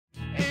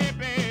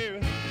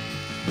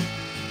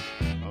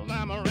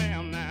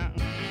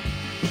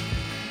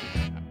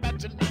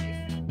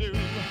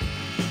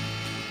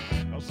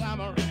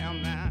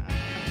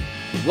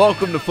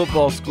Welcome to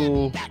Football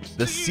School,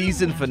 the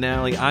season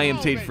finale. I am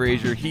Tate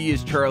Frazier. He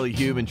is Charlie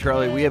Hume.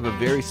 Charlie, we have a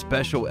very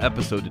special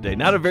episode today.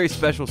 Not a very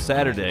special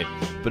Saturday,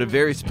 but a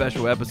very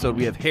special episode.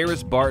 We have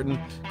Harris Barton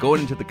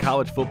going into the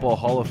College Football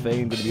Hall of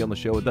Fame, going to be on the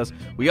show with us.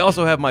 We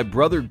also have my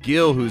brother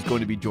Gill, who's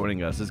going to be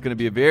joining us. It's going to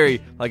be a very,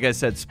 like I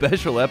said,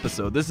 special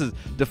episode. This is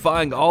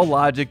defying all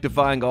logic,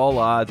 defying all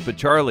odds. But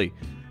Charlie,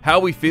 how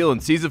are we feeling?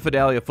 Season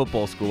finale of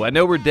Football School. I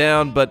know we're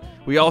down, but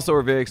we also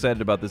are very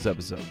excited about this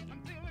episode.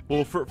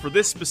 Well, for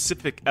this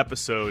specific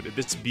episode,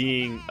 this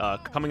being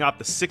coming off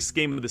the sixth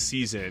game of the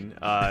season,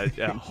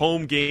 a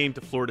home game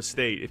to Florida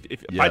State.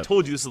 If I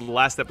told you this is the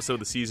last episode of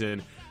the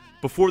season,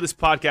 before this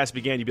podcast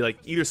began, you'd be like,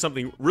 either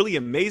something really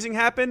amazing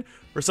happened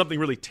or something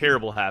really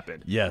terrible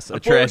happened. Yes, a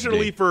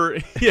tragedy.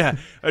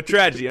 A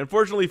tragedy.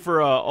 Unfortunately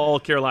for all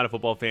Carolina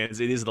football fans,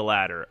 it is the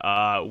latter.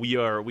 We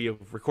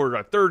have recorded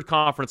our third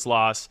conference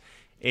loss,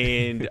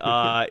 and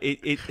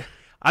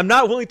I'm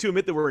not willing to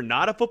admit that we're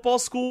not a football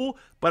school,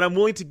 but I'm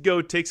willing to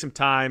go take some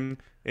time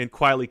and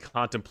quietly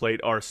contemplate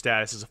our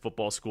status as a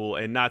football school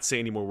and not say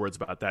any more words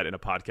about that in a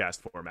podcast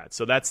format.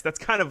 So that's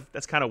kind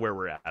of where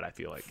we're at, I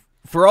feel like.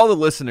 For all the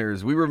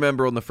listeners, we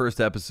remember on the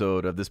first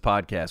episode of this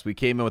podcast, we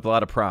came in with a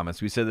lot of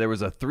promise. We said there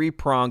was a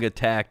three-pronged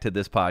attack to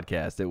this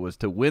podcast. It was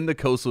to win the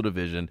Coastal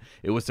Division,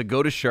 it was to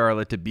go to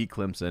Charlotte to beat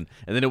Clemson,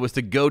 and then it was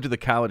to go to the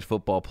College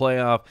Football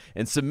Playoff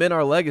and cement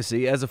our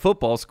legacy as a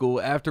football school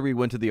after we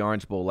went to the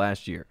Orange Bowl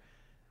last year.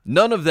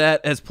 None of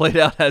that has played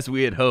out as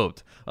we had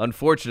hoped,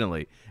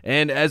 unfortunately.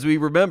 And as we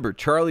remember,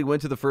 Charlie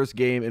went to the first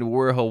game and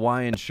wore a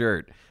Hawaiian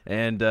shirt.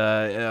 And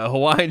a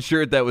Hawaiian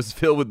shirt that was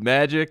filled with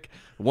magic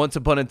once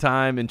upon a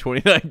time in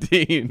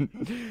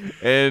 2019.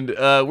 And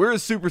we're a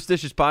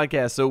superstitious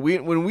podcast. So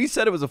when we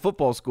said it was a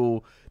football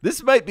school,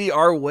 this might be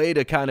our way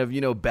to kind of,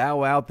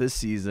 bow out this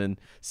season,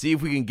 see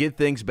if we can get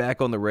things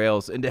back on the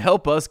rails. And to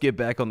help us get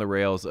back on the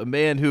rails, a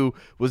man who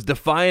was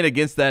defiant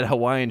against that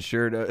Hawaiian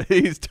shirt,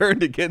 he's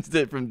turned against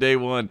it from day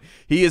one.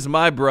 He is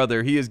my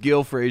brother. He is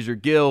Gill Frazier.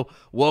 Gill,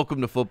 welcome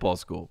to Football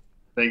School.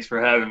 Thanks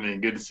for having me.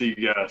 Good to see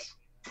you guys.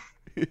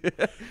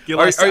 Gill,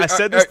 I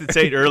said this to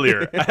Tate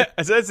earlier.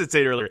 I said this to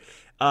Tate earlier.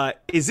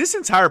 Is this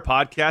entire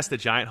podcast a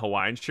giant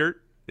Hawaiian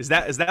shirt? Is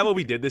that what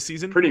we did this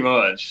season? Pretty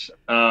much.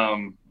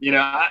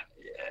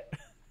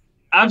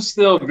 I'm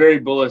still very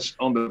bullish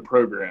on the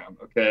program.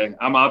 Okay,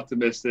 I'm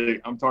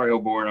optimistic. I'm Tar Heel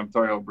born. I'm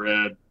Tar Heel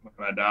bred.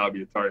 When I die, I'll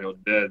be a Tar Heel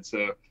dead.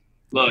 So,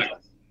 look,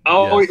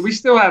 we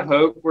still have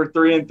hope. We're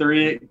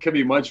 3-3. It could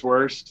be much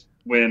worse.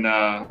 When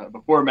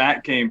before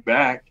Matt came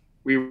back,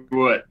 we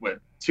were what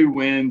 2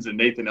 wins, and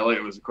Nathan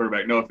Elliott was the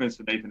quarterback. No offense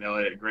to Nathan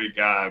Elliott, great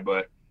guy,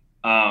 but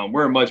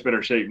we're in much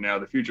better shape now.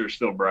 The future is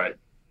still bright.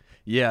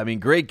 Yeah, I mean,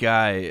 great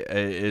guy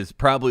is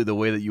probably the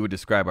way that you would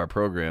describe our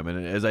program.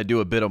 And as I do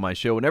a bit on my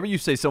show, whenever you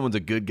say someone's a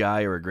good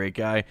guy or a great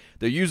guy,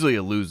 they're usually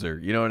a loser.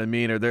 You know what I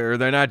mean? Or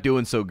they're not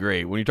doing so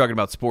great when you're talking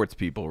about sports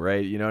people,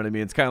 right? You know what I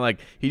mean? It's kind of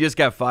like he just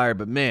got fired,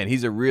 but man,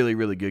 he's a really,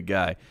 really good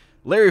guy.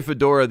 Larry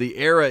Fedora, the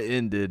era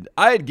ended.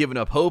 I had given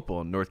up hope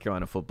on North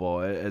Carolina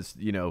football. As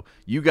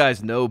you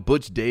guys know,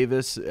 Butch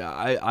Davis,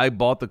 I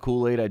bought the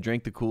Kool-Aid. I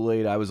drank the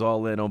Kool-Aid. I was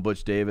all in on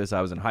Butch Davis. I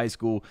was in high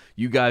school.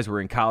 You guys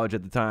were in college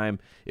at the time.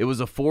 It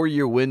was a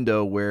 4-year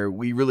window where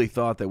we really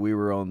thought that we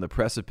were on the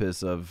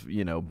precipice of,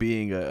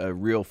 being a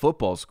real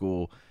football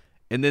school.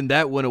 And then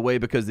that went away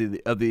because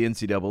of the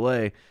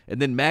NCAA. And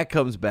then Matt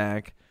comes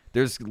back.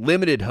 There's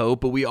limited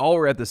hope, but we all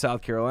were at the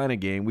South Carolina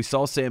game. We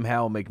saw Sam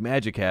Howell make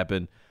magic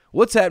happen.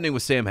 What's happening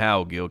with Sam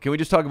Howell, Gill? Can we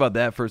just talk about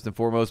that first and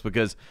foremost?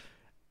 Because,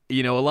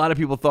 a lot of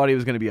people thought he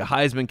was going to be a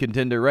Heisman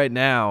contender. Right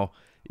now,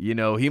 he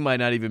might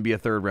not even be a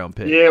third-round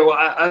pick. Yeah, well,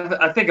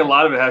 I think a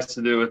lot of it has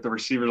to do with the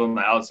receivers on the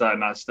outside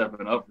not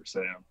stepping up for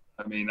Sam.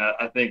 I mean,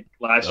 I think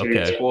last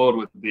year he spoiled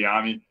with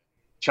Diami.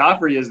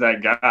 Chaffrey is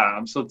that guy.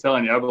 I'm still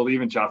telling you, I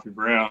believe in Chaffrey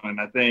Brown. And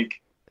I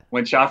think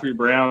when Chaffrey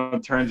Brown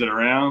turns it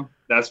around,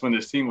 that's when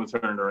this team will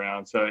turn it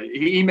around. So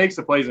he makes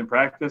the plays in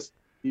practice.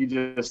 He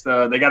just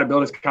they got to build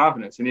his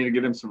confidence. They need to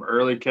give him some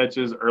early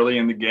catches early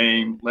in the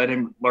game. Let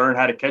him learn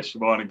how to catch the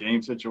ball in a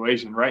game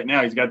situation. Right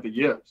now, he's got the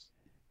yips.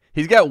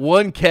 He's got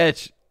one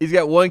catch. He's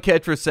got one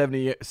catch for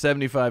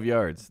 75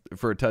 yards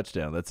for a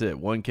touchdown. That's it,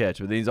 one catch.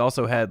 But then he's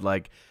also had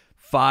like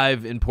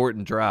 5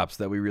 important drops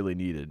that we really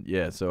needed.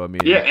 Yeah, so I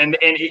mean, and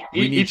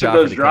each of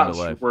those drops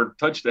were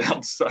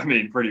touchdowns. I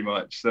mean, pretty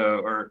much. So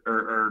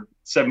or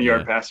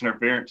 70-yard pass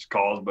interference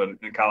calls, but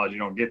in college you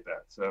don't get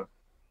that. So.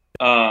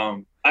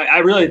 I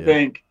really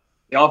think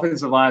the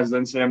offensive line has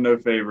done Sam no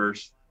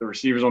favors. The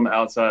receivers on the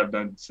outside have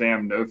done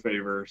Sam no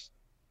favors.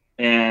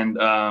 And,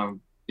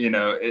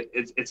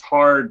 it's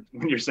hard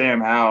when you're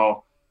Sam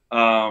Howell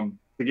to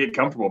get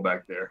comfortable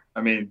back there.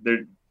 I mean,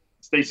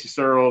 Stacey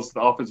Searles, the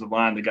offensive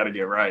line, they got to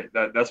get right.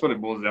 That's what it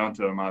boils down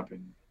to, in my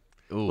opinion.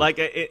 Ooh. Like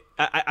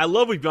I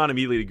love we've gone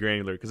immediately to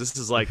granular because this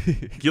is like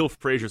Gill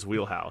Frazier's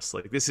wheelhouse.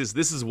 Like this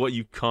is what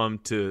you come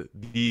to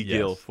the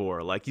Gill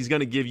for. Like he's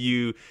gonna give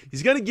you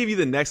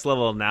the next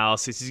level of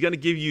analysis. He's gonna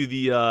give you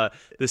the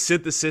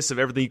synthesis of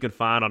everything you can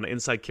find on the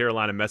Inside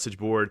Carolina message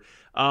board.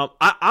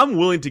 I'm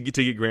willing to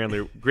get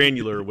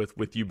granular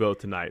with you both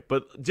tonight,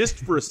 but just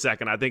for a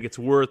second, I think it's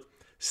worth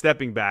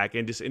stepping back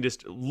and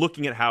just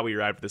looking at how we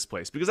arrived at this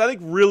place. Because I think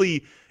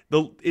really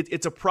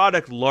it's a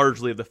product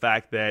largely of the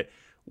fact that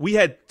we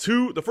had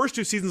the first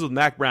 2 seasons with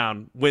Mac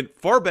Brown went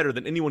far better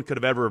than anyone could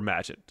have ever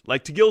imagined.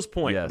 Like, to Gill's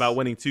point about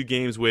winning 2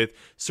 games with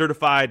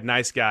certified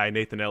nice guy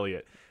Nathan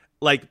Elliott.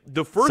 Like,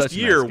 the first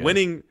year,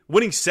 winning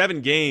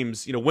 7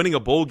 games, winning a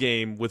bowl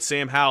game with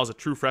Sam Howell as a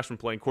true freshman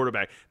playing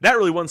quarterback, that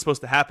really wasn't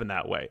supposed to happen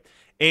that way.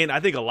 And I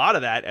think a lot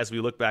of that, as we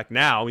look back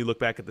now, we look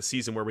back at the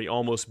season where we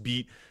almost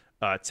beat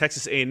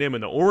Texas A&M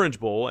in the Orange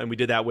Bowl, and we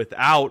did that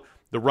without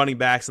the running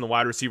backs and the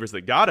wide receivers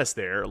that got us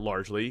there,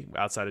 largely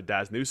outside of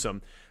Daz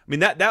Newsome. I mean,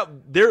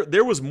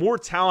 there was more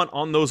talent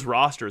on those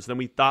rosters than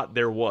we thought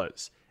there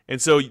was.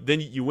 And so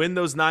then you win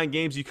those 9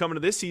 games, you come into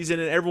this season,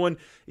 and everyone,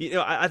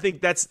 I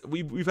think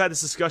we've had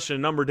this discussion a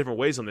number of different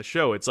ways on the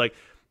show. It's like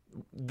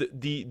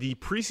the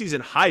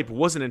preseason hype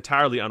wasn't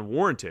entirely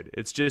unwarranted.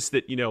 It's just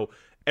that,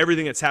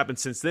 everything that's happened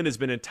since then has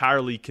been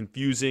entirely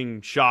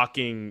confusing,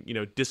 shocking,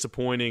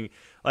 disappointing.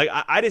 Like,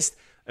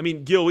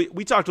 Gil,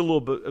 we talked a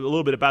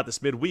little bit about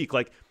this midweek.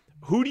 Like,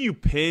 who do you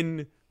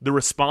pin the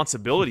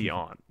responsibility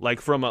on?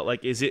 Like,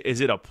 is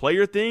it a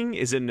player thing?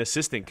 Is it an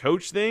assistant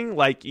coach thing?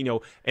 Like,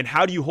 and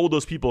how do you hold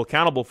those people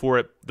accountable for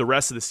it the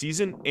rest of the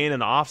season and in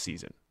the off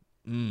season?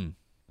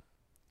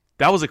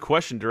 That was a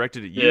question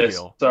directed at you, yes,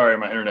 Gil. Sorry,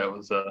 my internet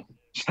was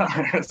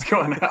it's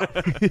going out.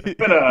 But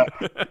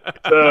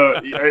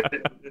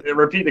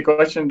repeat the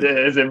question.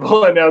 Is it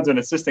boiling down to an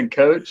assistant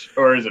coach,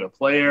 or is it a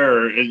player,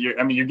 or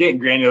you're getting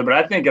granular, but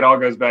I think it all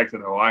goes back to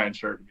the Hawaiian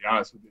shirt, to be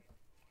honest with you.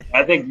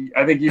 I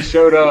think you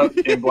showed up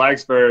in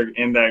Blacksburg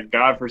in that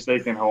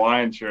godforsaken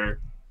Hawaiian shirt.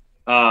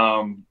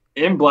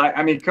 In black,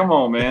 come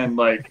on, man!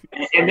 Like,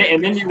 and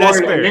then you wore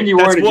it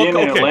again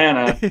in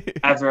Atlanta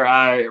after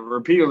I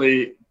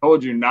repeatedly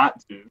told you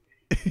not to.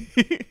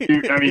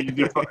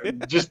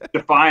 Just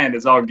defiant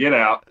as all get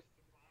out.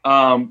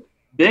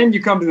 Then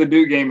you come to the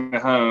Duke game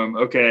at home.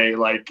 Okay,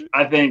 like,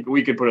 I think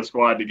we could put a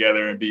squad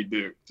together and beat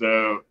Duke.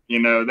 So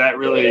that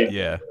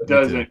really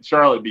doesn't.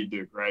 Charlotte beat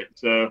Duke, right?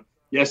 So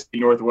yes,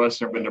 beat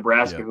Northwestern, but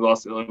Nebraska, who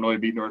lost to Illinois,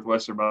 beat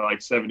Northwestern by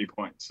like 70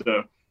 points.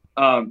 So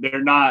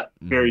they're not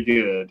very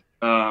good.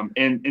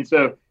 And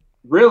so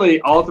really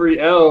all 3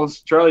 L's,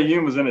 Charlie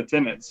Hume was in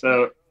attendance.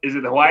 So is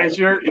it the Hawaiian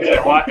shirt? Is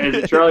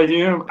it Charlie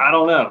Hume? I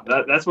don't know.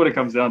 That's what it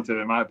comes down to,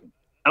 in my opinion.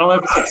 I don't know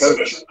if it's a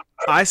coach.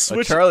 I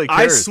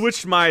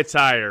switched my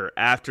attire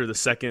after the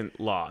second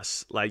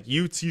loss. Like,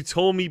 you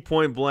told me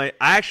point blank.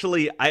 I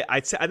think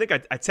I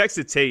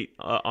texted Tate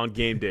on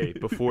game day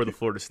before the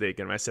Florida State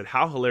game. I said,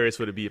 how hilarious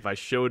would it be if I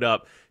showed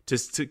up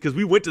because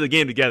we went to the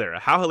game together.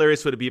 How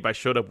hilarious would it be if I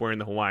showed up wearing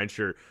the Hawaiian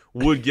shirt?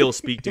 Would Gill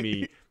speak to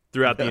me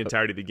throughout the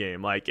entirety of the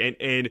game? Like,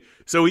 and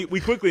so we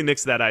quickly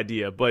nixed that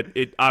idea, but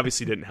it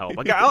obviously didn't help.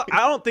 Like, I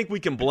don't think we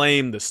can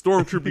blame the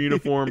Stormtrooper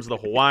uniforms, the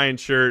Hawaiian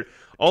shirt,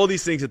 all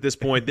these things at this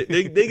point.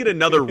 They get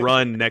another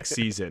run next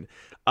season.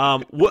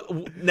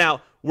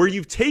 Now, where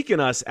you've taken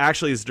us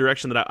actually is the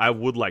direction that I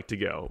would like to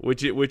go,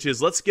 which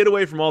is let's get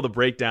away from all the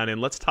breakdown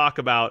and let's talk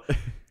about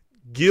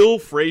Gill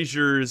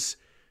Frazier's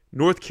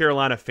North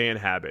Carolina fan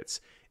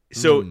habits.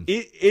 So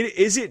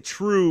is it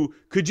true?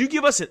 Could you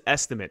give us an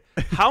estimate?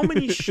 How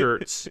many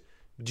shirts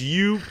do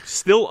you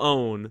still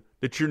own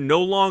that you're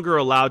no longer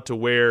allowed to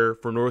wear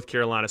for North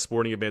Carolina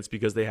sporting events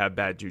because they have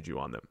bad juju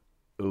on them?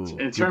 Ooh,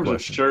 in terms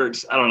of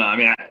shirts, I don't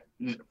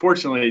know.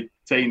 Fortunately,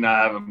 Tate and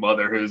I have a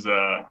mother who's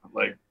a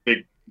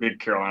big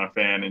Carolina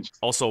fan, and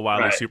also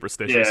wildly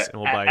superstitious. Yeah, and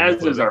will buy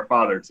as is our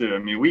father too.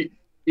 We,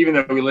 even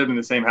though we lived in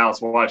the same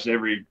house, we watched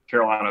every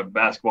Carolina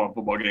basketball and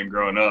football game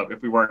growing up.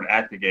 If we weren't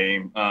at the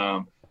game,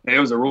 it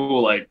was a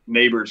rule like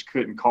neighbors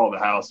couldn't call the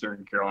house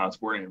during Carolina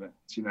sporting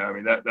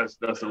events.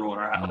 That's the rule in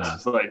our house.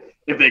 It's like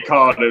if they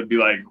called, it would be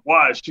like,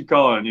 why is she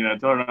calling?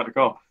 Tell her not to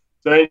call.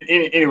 So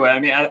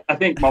anyway, I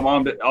think my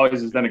mom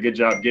always has done a good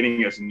job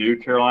getting us new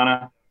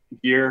Carolina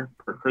gear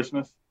for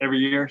Christmas every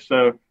year.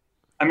 So,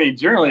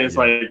 generally it's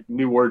like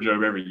new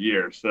wardrobe every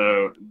year.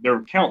 So there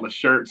were countless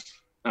shirts.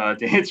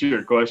 To answer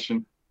your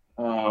question,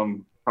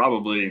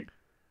 probably,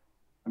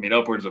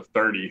 upwards of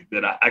 30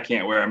 that I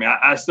can't wear.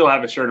 I still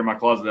have a shirt in my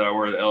closet that I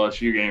wore at the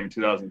LSU game in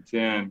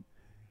 2010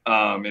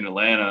 in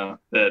Atlanta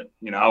that,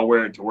 I'll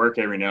wear it to work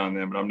every now and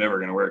then, but I'm never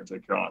going to wear it to a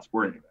Carolina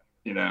sporting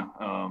event,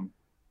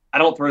 I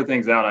don't throw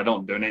things out. I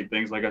don't donate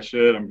things like I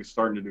should. I'm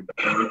starting to do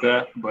better with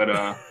that.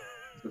 But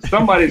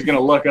somebody's going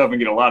to look up and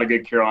get a lot of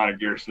good Carolina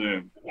gear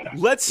soon.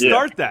 Let's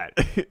start that.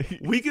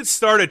 We could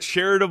start a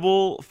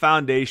charitable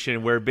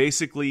foundation where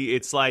basically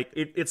it's like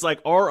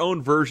our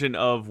own version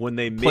of when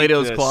they make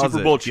Plato's the Closet,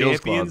 Super Bowl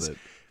Gill's champions. Closet.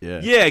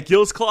 Yeah,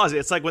 Gill's Closet.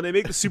 It's like when they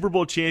make the Super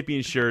Bowl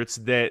champion shirts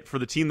that for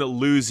the team that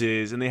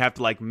loses, and they have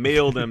to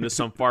mail them to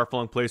some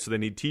far-flung place where they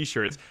need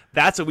T-shirts.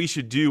 That's what we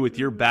should do with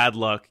your bad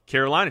luck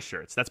Carolina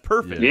shirts. That's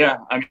perfect. Yeah,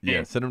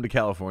 send them to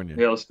California.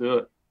 Yeah, let's do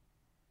it.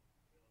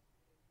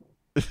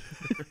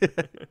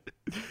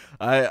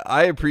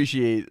 I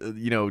appreciate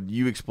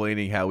you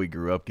explaining how we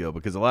grew up, Gil,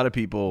 because a lot of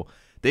people,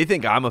 they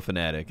think I'm a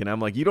fanatic, and I'm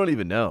like, you don't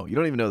even know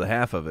the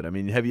half of it. I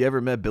mean, have you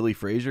ever met Billy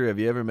Frazier? Have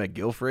you ever met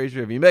Gill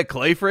Frazier? Have you met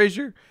Clay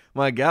Frazier?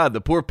 My God,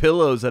 the poor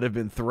pillows that have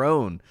been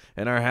thrown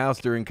in our house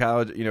during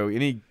college,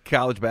 any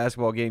college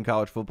basketball game,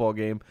 college football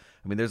game.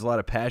 I mean, there's a lot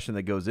of passion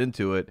that goes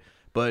into it,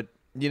 but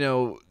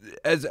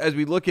as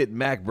we look at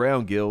Mack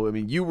Brown, Gil, I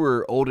mean, you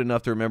were old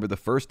enough to remember the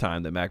first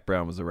time that Mack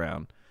Brown was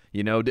around.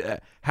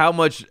 How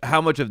much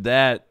of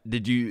that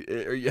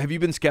have you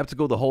been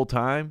skeptical the whole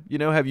time?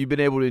 Have you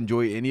been able to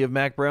enjoy any of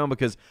Mack Brown?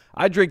 Because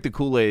I drank the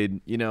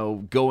Kool-Aid,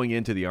 going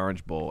into the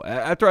Orange Bowl.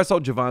 After I saw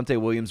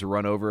Javonte Williams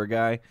run over a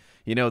guy,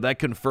 that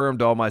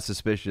confirmed all my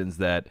suspicions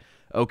that,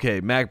 okay,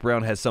 Mack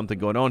Brown has something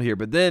going on here.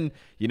 But then,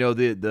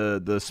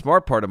 the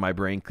smart part of my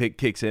brain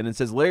kicks in and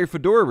says Larry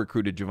Fedora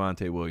recruited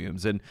Javonte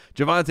Williams. And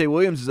Javonte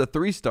Williams is a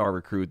 3-star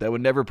recruit that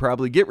would never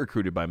probably get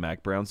recruited by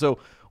Mack Brown. So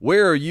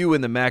where are you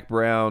in the Mack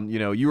Brown?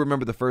 You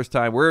remember the first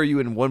time. Where are you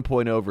in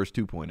 1.0 versus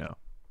 2.0?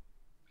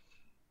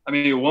 I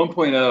mean,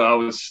 1.0, I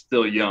was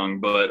still young,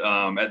 but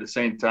at the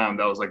same time,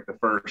 that was like the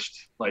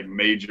first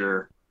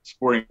major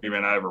sporting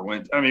event I ever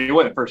went to. I mean, it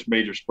wasn't the first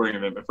major sporting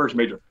event, but first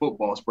major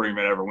football sporting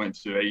event I ever went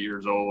to. 8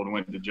 years old, and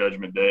went to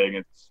Judgment Day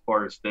against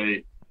Sparta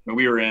State. And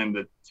we were in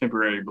the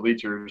temporary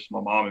bleachers, my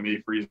mom and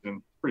me,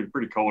 freezing,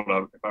 pretty cold,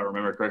 if I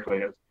remember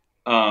correctly.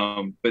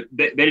 But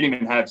they didn't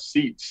even have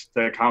seats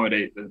to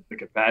accommodate the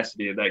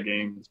capacity of that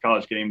game. It's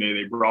college game day.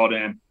 They brought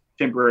in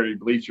temporary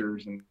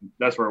bleachers, and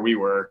that's where we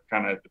were,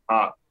 kind of at the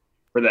top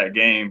for that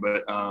game.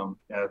 But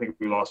I think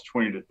we lost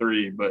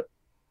 20-3. But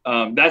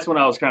that's when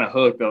I was kind of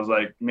hooked. I was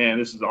like, man,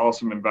 this is an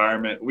awesome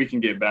environment. We can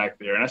get back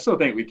there. And I still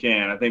think we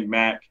can. I think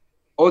Mack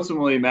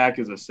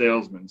is a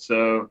salesman.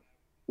 So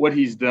what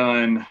he's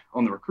done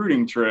on the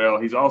recruiting trail,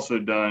 he's also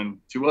done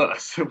to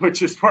us,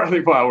 which is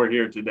partly why we're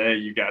here today.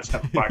 You guys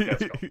have a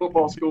podcast called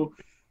Football School,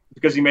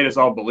 because he made us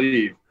all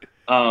believe.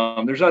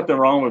 There's nothing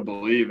wrong with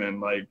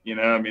believing. I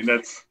mean,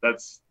 that's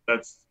kind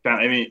of,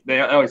 I mean,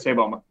 they always say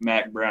about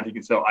Mack Brown, he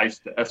can sell ice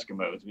to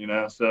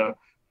Eskimos, So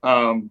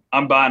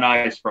I'm buying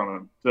ice from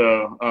him.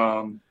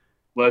 So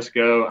let's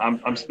go.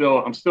 I'm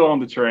still on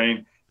the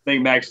train. I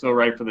think Mack's still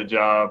right for the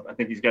job. I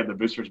think he's got the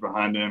boosters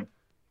behind him.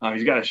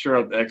 He's got to shore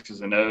up the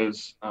X's and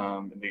O's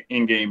and the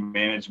in-game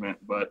management,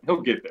 but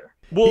he'll get there.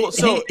 Well,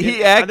 so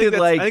he acted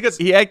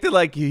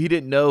like he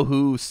didn't know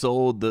who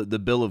sold the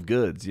bill of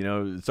goods.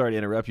 Sorry to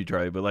interrupt you,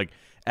 Charlie, but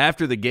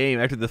after the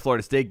game, after the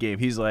Florida State game,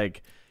 he's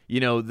like,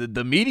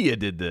 the media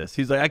did this.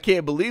 He's like, I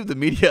can't believe the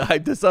media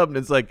hyped this up. And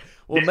it's like,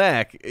 well,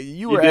 Mack,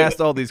 you were asked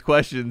all these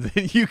questions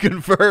and you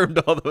confirmed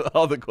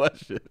all the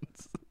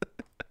questions.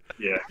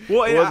 Yeah.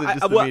 Well,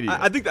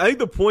 I think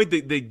the point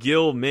that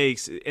Gill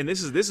makes, and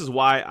this is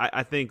why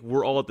I think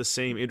we're all at the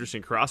same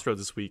interesting crossroads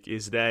this week,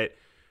 is that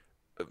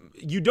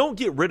you don't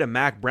get rid of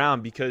Mack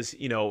Brown because,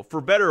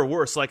 for better or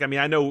worse, I mean,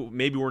 I know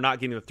maybe we're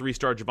not getting the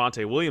 3-star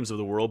Javonte Williams of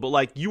the world,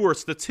 but you are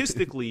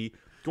statistically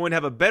going to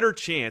have a better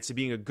chance of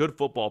being a good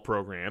football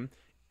program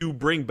to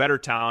bring better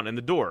talent in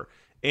the door.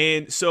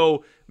 And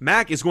so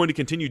Mack is going to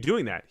continue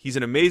doing that. He's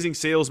an amazing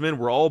salesman.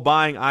 We're all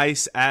buying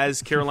ice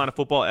as Carolina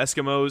football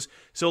Eskimos.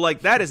 So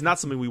that is not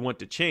something we want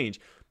to change.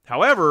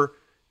 However,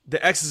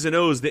 the X's and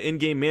O's, the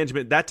in-game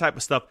management, that type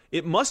of stuff,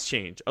 it must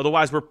change.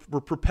 Otherwise, we're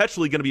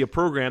perpetually going to be a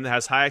program that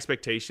has high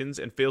expectations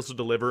and fails to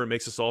deliver and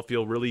makes us all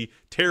feel really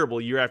terrible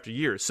year after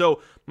year.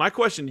 So my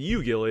question to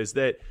you, Gill, is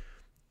that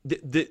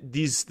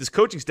this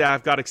coaching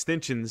staff got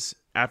extensions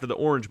after the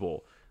Orange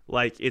Bowl.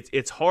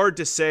 It's hard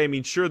to say. I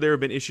mean, sure, there have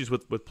been issues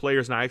with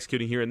players not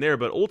executing here and there,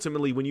 but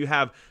ultimately when you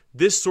have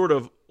this sort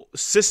of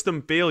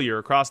system failure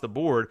across the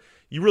board,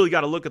 you really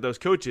got to look at those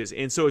coaches.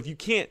 And so if you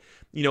can't,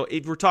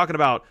 if we're talking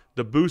about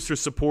the booster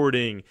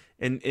supporting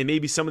and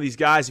maybe some of these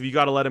guys, if you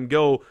got to let them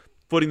go,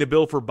 footing the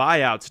bill for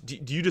buyouts,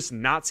 do you just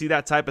not see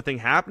that type of thing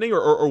happening?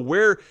 Or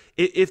where,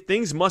 if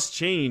things must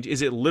change,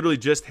 is it literally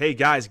just, hey,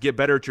 guys, get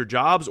better at your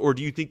jobs? Or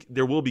do you think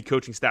there will be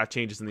coaching staff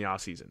changes in the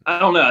offseason? I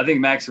don't know. I think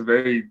Mack's a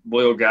very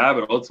loyal guy,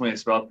 but ultimately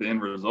it's about the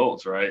end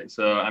results, right?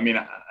 So, I mean,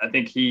 I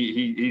think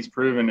he's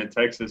proven at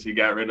Texas he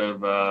got rid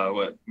of,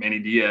 Manny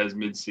Diaz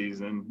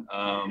midseason.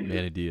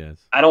 Manny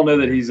Diaz. I don't know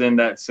that he's in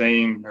that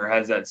same or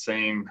has that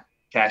same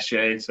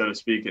cachet, so to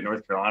speak, at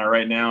North Carolina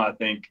right now. I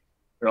think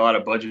there are a lot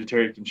of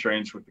budgetary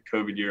constraints with the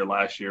COVID year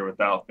last year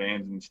without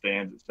fans in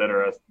stands, et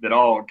cetera, that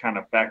all kind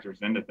of factors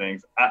into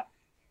things.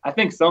 I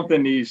think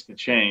something needs to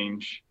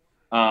change,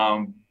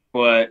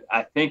 but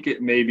I think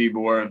it may be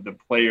more of the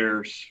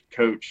players,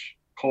 coach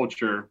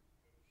culture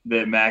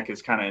that Mack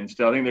has kind of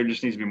instilled. I think there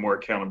just needs to be more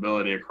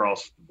accountability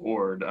across the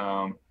board.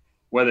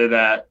 Whether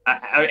that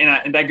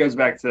and that goes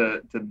back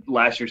to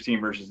last year's team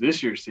versus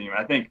this year's team.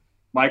 I think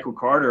Michael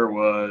Carter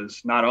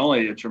was not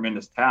only a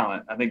tremendous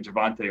talent, I think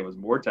Javonte was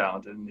more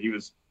talented, and he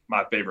was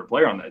my favorite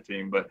player on that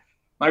team. But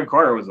Michael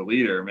Carter was a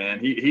leader, man.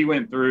 He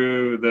went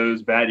through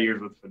those bad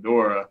years with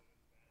Fedora,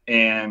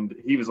 and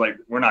he was like,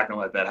 we're not going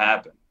to let that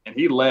happen. And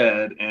he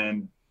led,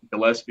 and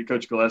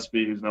Coach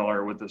Gillespie, who's no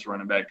longer with us,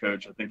 running back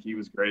coach, I think he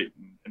was great.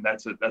 And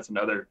that's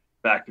another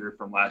factor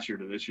from last year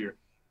to this year.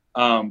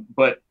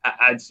 But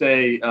I'd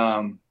say, you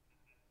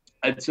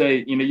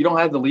don't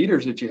have the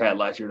leaders that you had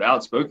last year, the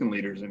outspoken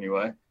leaders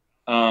anyway.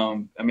 I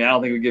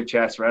don't think we give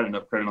Chad Surratt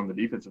enough credit on the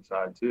defensive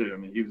side too. I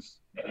mean,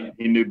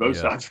 he knew both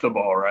sides of the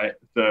ball, right?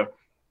 So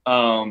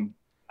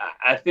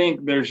I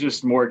think there's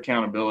just more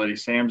accountability.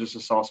 Sam's just a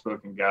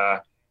soft-spoken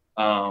guy,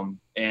 and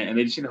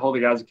they just need to hold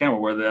the guys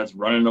accountable, whether that's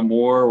running them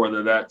more,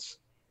 whether that's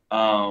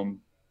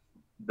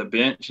the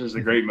bench is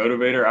a great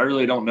motivator. I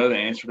really don't know the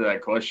answer to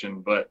that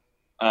question, but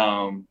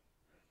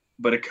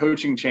a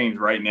coaching change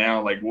right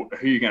now, like who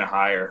are you going to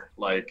hire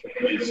like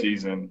this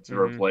season to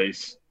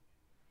replace,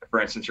 for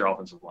instance, your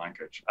offensive line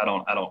coach? I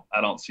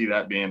don't see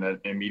that being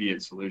an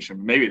immediate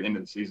solution. Maybe at the end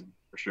of the season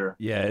for sure.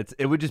 Yeah,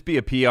 it would just be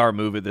a PR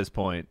move at this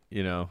point.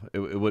 It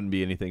wouldn't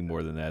be anything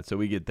more than that. So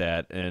we get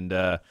that,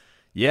 and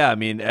yeah, I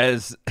mean,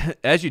 as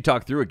you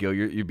talk through it, Gil,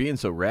 you're being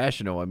so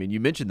rational. I mean, you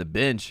mentioned the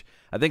bench.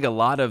 I think a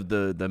lot of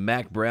the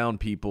Mac Brown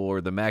people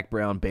or the Mac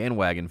Brown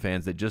bandwagon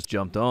fans that just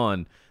jumped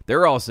on,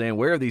 they're all saying,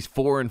 where are these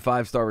 4- and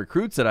 5-star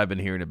recruits that I've been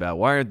hearing about?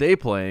 Why aren't they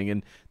playing?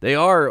 And they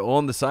are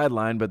on the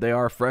sideline, but they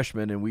are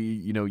freshmen, and we,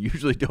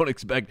 usually don't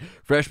expect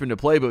freshmen to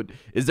play. But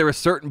is there a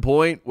certain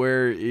point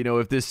where,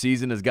 if this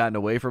season has gotten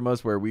away from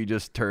us, where we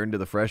just turn to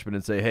the freshmen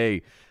and say,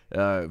 hey,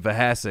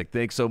 Vahasek,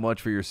 thanks so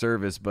much for your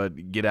service,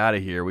 but get out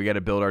of here. We got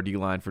to build our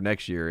D-line for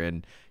next year,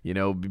 and,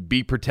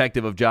 be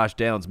protective of Josh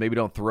Downs. Maybe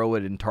don't throw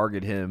it and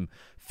target him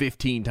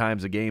 15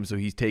 times a game so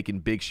he's taking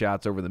big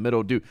shots over the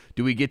middle. Do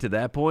we get to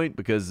that point?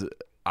 Because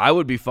I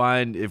would be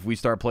fine if we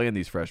start playing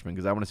these freshmen,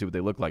 because I want to see what they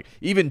look like.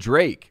 Even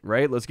Drake,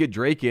 right? Let's get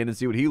Drake in and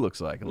see what he looks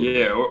like.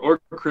 Yeah, or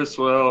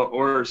Chriswell,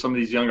 or some of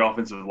these young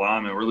offensive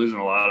linemen.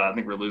 I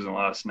think we're losing a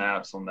lot of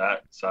snaps on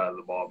that side of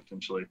the ball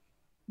potentially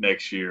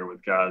next year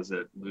with guys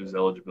that lose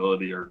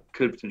eligibility or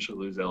could potentially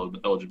lose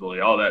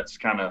eligibility. All that's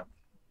kind of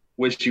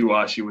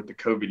wishy-washy with the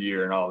COVID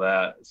year and all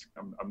that.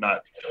 I'm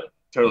not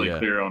totally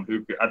clear on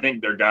who could. I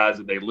think they're guys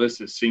that they list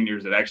as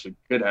seniors that actually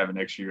could have an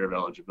extra year of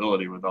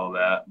eligibility with all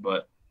that,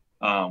 but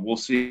we'll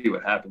see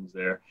what happens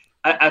there.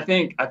 I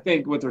think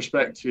with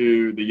respect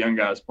to the young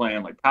guys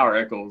playing, like Power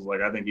Eccles,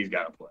 like I think he's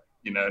got to play.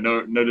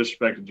 No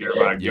disrespect to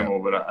Jeremiah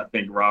Gimmel, but I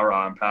think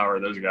Ra and Power,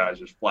 those guys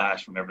just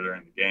flash whenever they're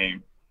in the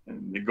game.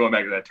 And going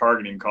back to that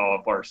targeting call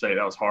at Florida State,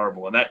 that was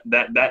horrible. And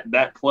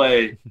that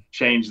play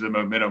changed the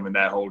momentum in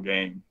that whole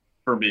game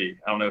for me.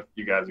 I don't know if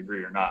you guys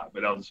agree or not,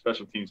 but that was a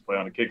special teams play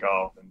on a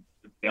kickoff and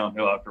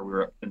downhill after we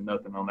were up to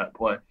nothing on that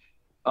play.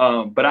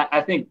 But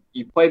I think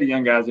you play the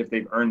young guys if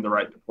they've earned the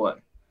right to play.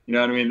 You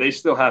know what I mean? They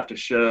still have to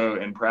show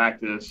in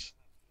practice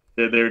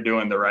that they're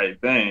doing the right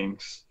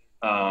things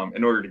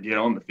in order to get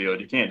on the field.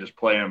 You can't just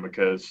play them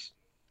because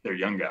they're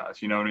young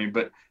guys. You know what I mean?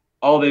 But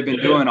all they've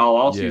been doing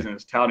all season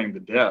is touting the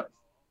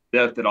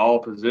depth at all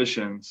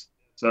positions.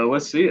 So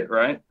let's see it,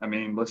 right? I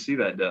mean, let's see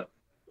that depth.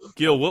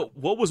 Gil,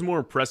 what was more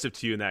impressive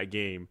to you in that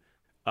game?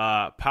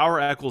 Power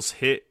Eccles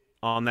hit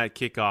on that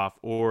kickoff,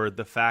 or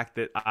the fact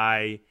that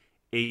I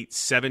ate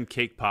 7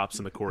 cake pops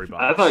in the Corey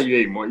box? I thought you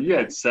ate more. You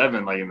had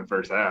 7 in the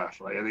first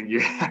half. I think you.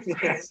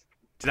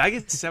 Did I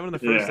get 7 in the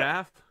first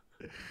half?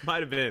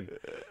 Might have been.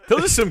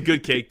 Those are some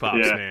good cake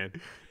pops, man.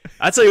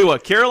 I tell you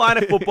what,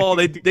 Carolina football,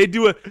 they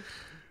do a.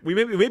 We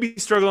maybe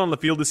struggle on the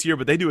field this year,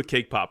 but they do a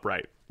cake pop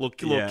right.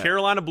 Little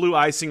Carolina blue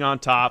icing on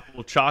top,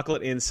 little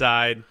chocolate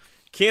inside.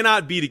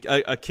 Cannot beat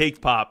a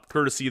cake pop,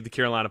 courtesy of the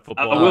Carolina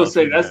football. I will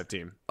say that's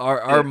team.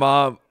 Our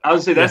mom. I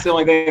would say that's the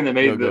only thing that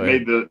made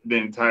the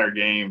entire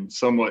game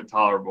somewhat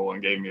tolerable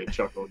and gave me a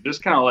chuckle.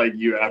 Just kind of like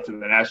you after the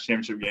national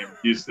championship game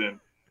with Houston,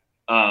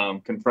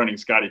 confronting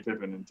Scottie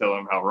Pippen and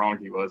telling him how wrong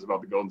he was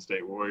about the Golden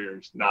State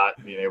Warriors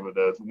not being able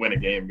to win a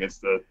game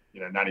against the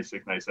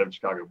 96-97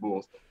 Chicago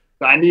Bulls.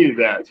 So I needed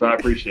that, so I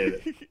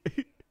appreciate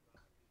it.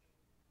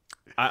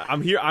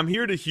 I'm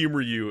here to humor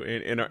you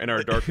in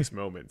our darkest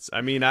moments.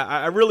 I mean,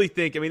 I really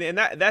think. I mean, and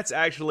that's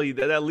actually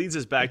that leads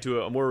us back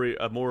to a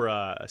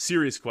more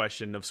serious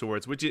question of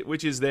sorts, which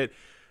is that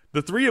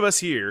the three of us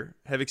here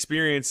have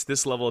experienced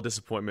this level of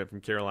disappointment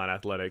from Carolina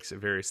athletics at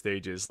various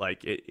stages,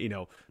 like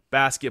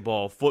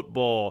basketball,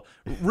 football.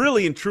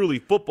 Really and truly,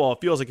 football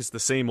feels like it's the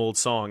same old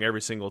song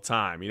every single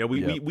time.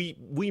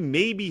 We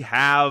maybe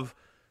have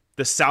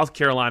the South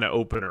Carolina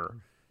opener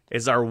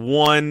is our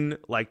one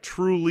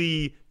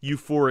truly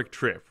euphoric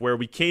trip where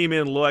we came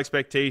in low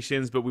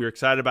expectations, but we were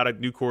excited about a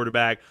new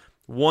quarterback,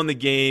 won the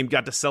game,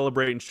 got to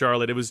celebrate in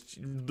Charlotte. It was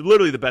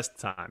literally the best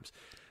times.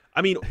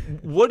 I mean,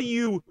 where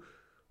do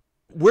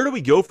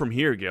we go from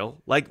here,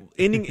 Gil?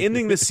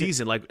 Ending this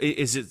season,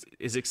 is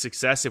it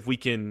success if we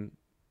can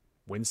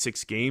win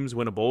 6 games,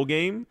 win a bowl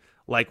game?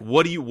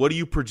 What do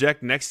you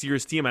project next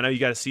year's team? I know you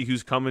got to see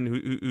who's coming,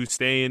 who's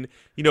staying,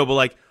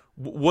 but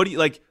what do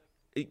you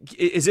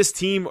is this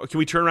team, can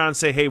we turn around and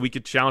say, hey, we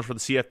could challenge for the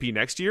CFP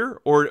next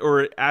year?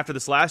 Or after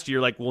this last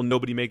year, will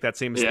nobody make that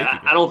same mistake again?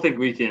 I don't think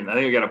we can. I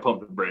think we got to pump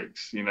the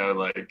brakes.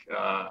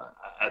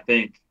 I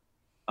think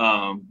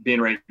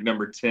being ranked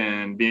number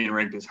 10, being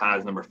ranked as high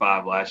as number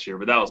 5 last year,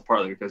 but that was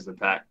partly because the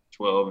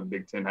Pac-12 and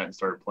Big Ten hadn't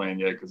started playing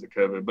yet because of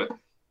COVID. But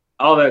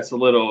all that's it's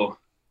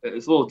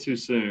a little too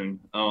soon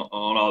on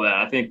all that.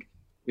 I think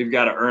we've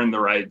got to earn the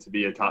right to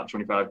be a top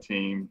 25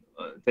 team,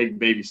 take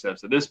baby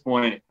steps. At this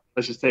point,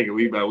 let's just take it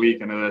week by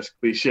week. I know that's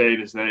cliche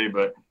to say,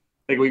 but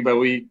take it week by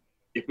week.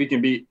 If we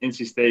can beat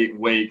NC State and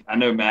Wake, I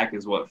know Mac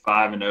is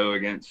 5-0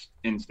 against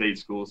in-state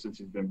schools since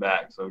he's been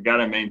back. So we've got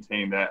to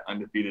maintain that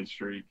undefeated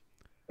streak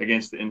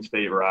against the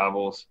in-state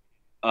rivals.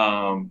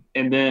 And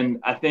then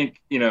I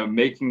think,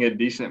 making a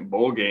decent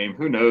bowl game,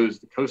 who knows,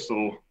 the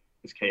Coastal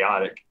is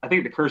chaotic. I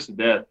think the curse of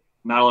death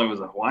not only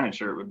was a Hawaiian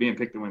shirt, but being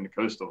picked to win the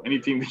Coastal. Any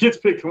team that gets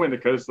picked to win the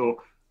Coastal,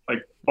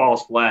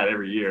 falls flat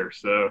every year.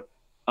 So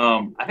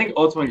I think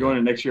ultimately going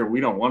into next year,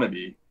 we don't want to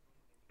be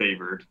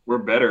favored. We're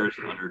better as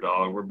an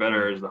underdog. We're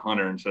better as the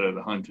hunter instead of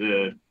the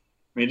hunted. I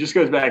mean, it just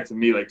goes back to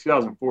me,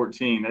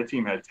 2014, that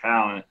team had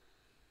talent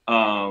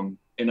and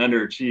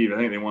underachieved. I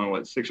think they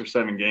won, 6 or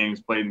 7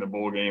 games, played in the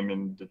bowl game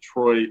in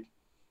Detroit.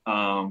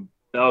 That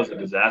was a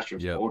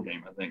disastrous bowl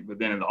game, I think. But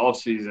then in the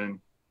offseason,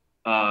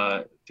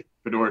 to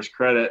Fedora's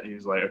credit, he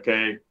was like,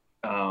 okay,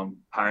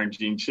 hiring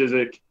Gene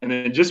Chizik. And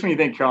then just when you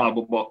think Carolina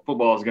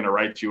football is going to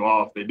write you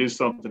off, they do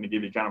something to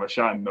give you kind of a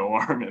shot in the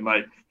arm. And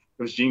it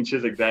was Gene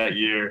Chizik that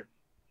year.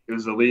 It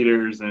was the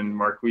leaders and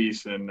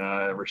Marquise and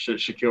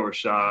Shaquille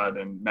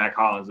Rashad and Mac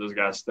Hollins, those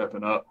guys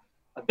stepping up.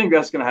 I think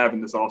that's going to happen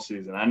this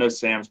offseason. I know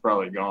Sam's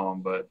probably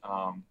gone, but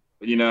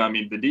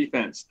the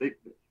defense, they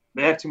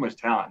have too much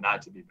talent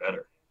not to be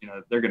better.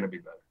 They're going to be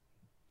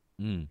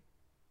better.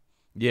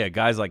 Yeah,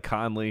 guys like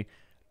Conley.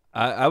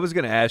 I was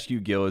going to ask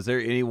you, Gill, is there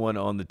anyone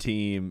on the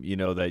team,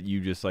 that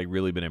you just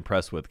really been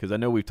impressed with? Because I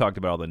know we've talked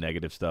about all the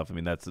negative stuff. I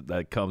mean,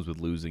 that comes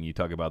with losing. You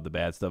talk about the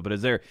bad stuff. But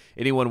is there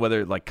anyone,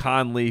 whether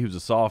Conley, who's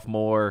a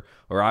sophomore,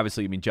 or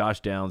obviously,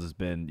 Josh Downs has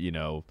been,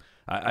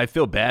 I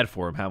feel bad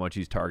for him how much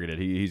he's targeted.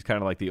 He's kind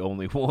of like the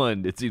only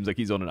one. It seems like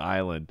he's on an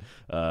island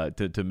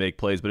to make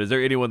plays. But is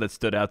there anyone that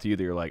stood out to you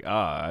that you're like,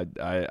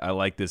 I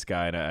like this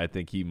guy, and I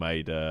think he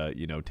might,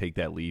 take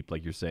that leap,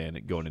 like you're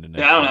saying, going into next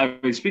year? I don't know. I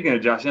mean, speaking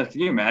of Josh, can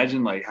you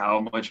imagine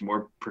how much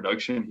more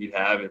production he'd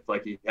have if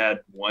he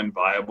had one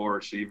viable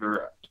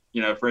receiver?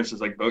 For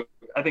instance,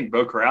 I think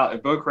Bo Corral.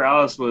 If Bo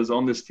Corrales was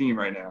on this team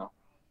right now,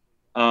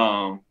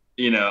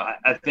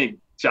 I think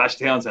Josh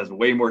Downs has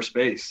way more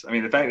space. I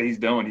mean, the fact that he's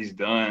done what he's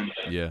done,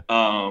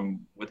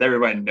 with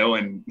everybody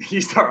knowing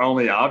he's our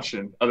only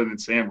option other than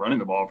Sam running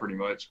the ball pretty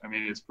much. I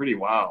mean, it's pretty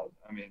wild.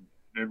 I mean,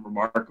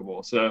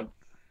 remarkable. So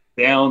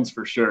Downs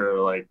for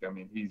sure.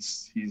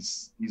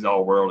 He's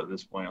all world at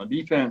this point. On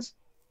defense,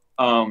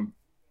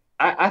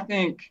 I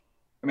think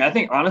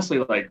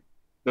honestly,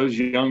 those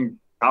young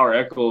Power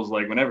Eccles,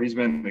 whenever he's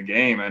been in the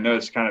game, I know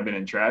it's kind of been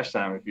in trash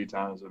time a few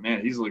times, but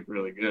man, he's looked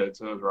really good.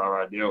 So is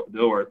Ra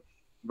Dilworth.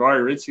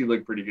 Vari Ritchie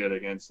looked pretty good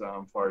against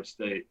Florida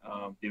State.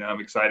 I'm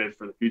excited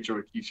for the future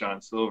with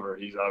Keyshawn Silver.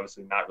 He's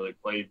obviously not really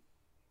played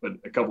but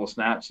a couple of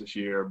snaps this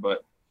year,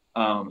 but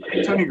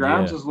Tony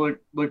Grimes has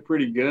looked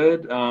pretty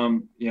good.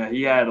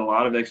 He had a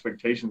lot of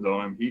expectations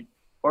on him.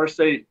 Florida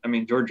State,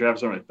 George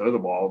Travis don't throw the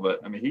ball, but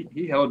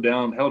he held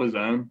his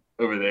own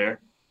over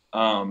there.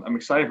 I'm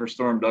excited for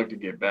Storm Duck to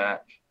get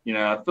back.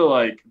 I feel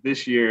like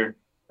this year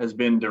has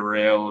been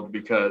derailed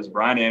because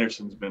Brian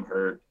Anderson's been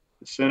hurt.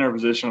 The center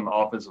position on the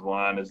offensive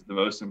line is the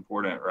most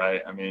important,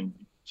 right? You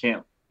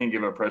can't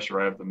give up pressure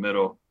right up the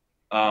middle.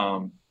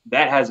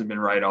 That hasn't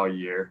been right all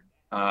year.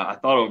 I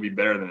thought it would be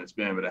better than it's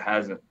been, but it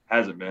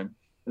hasn't been. And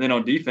then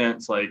on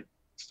defense,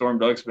 Storm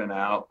Duck's been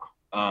out,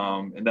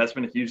 and that's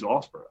been a huge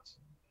loss for us.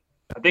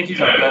 I think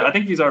he's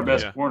our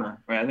best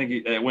corner. I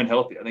think when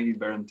healthy, I think he's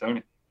better than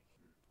Tony.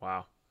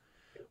 Wow.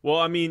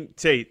 Well,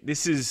 Tate,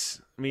 this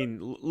is.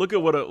 Look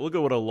at what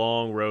a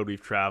long road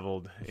we've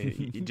traveled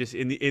just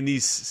in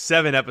these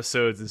 7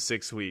 episodes in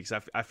 6 weeks.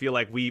 I feel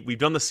like we've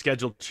done the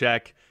schedule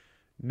check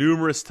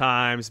numerous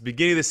times.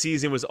 Beginning of the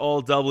season was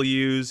all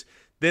W's,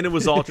 then it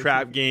was all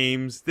trap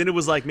games, then it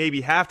was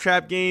maybe half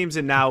trap games,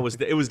 and now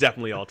it was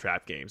definitely all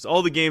trap games.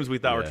 All the games we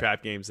thought were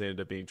trap games ended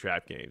up being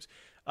trap games.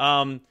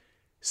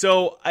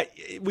 So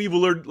we've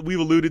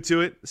alluded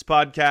to it. This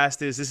podcast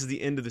this is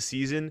the end of the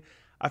season.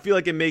 I feel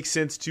like it makes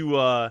sense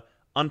to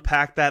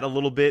unpack that a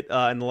little bit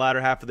in the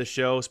latter half of the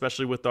show,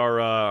 especially with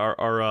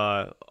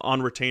our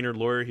on retainer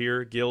lawyer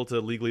here, Gill,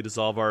 to legally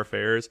dissolve our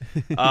affairs.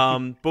 But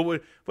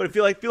I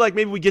feel like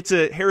maybe we get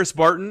to Harris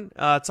Barton,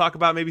 talk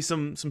about maybe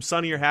some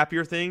sunnier,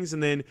 happier things,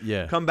 and then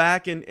come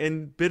back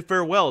and bid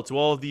farewell to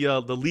all of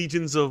the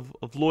legions of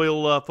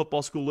loyal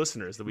football school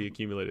listeners that we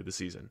accumulated this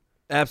season.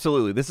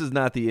 Absolutely. This is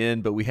not the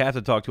end, but we have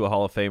to talk to a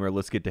Hall of Famer.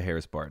 Let's get to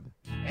Harris Barton.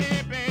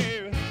 Hey,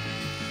 baby.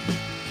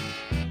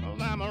 Well,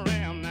 I'm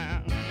around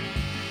now.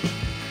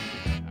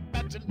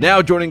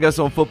 Now joining us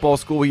on Football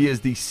School, he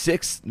is the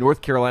 6th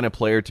North Carolina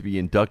player to be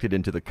inducted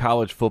into the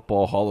College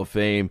Football Hall of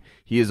Fame.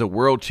 He is a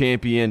world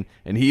champion,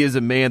 and he is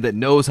a man that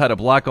knows how to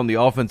block on the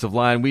offensive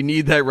line. We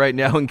need that right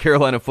now in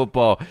Carolina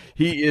football.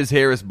 He is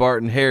Harris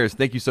Barton. Harris,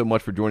 thank you so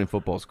much for joining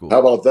Football School.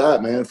 How about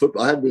that, man?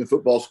 I haven't been in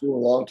football school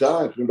in a long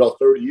time. It's been about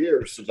 30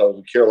 years since I was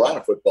in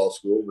Carolina football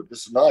school, but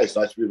this is nice.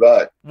 Nice to be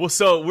back. Well,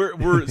 so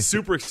we're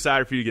super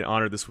excited for you to get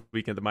honored this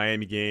weekend at the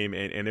Miami game,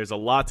 and there's a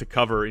lot to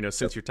cover,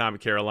 since your time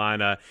at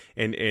Carolina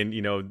and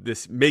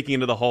this making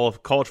into the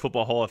College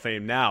Football Hall of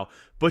Fame now.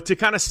 But to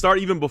kind of start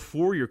even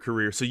before your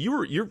career, so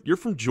you're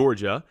from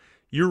Georgia.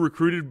 You're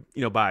recruited,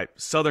 by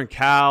Southern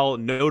Cal,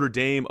 Notre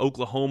Dame,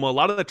 Oklahoma, a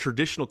lot of the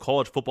traditional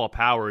college football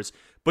powers,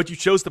 but you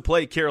chose to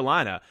play at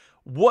Carolina.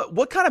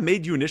 What kind of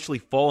made you initially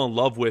fall in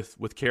love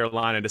with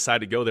Carolina and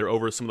decide to go there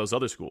over some of those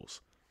other schools?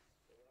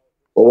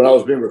 Well, when I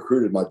was being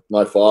recruited,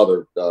 my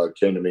father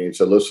came to me and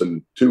said,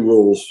 listen, 2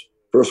 rules.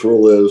 First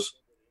rule is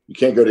you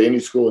can't go to any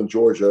school in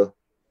Georgia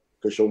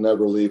because you'll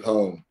never leave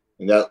home.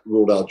 And that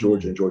ruled out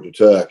Georgia and Georgia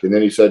Tech. And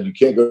then he said, you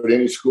can't go to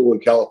any school in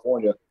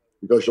California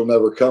because you'll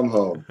never come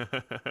home.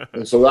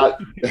 And so that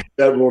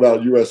ruled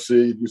out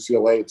USC,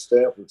 UCLA, and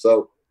Stanford.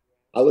 So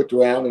I looked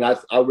around, and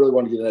I really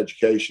wanted to get an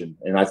education.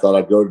 And I thought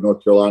I'd go to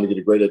North Carolina to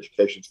get a great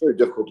education. It's very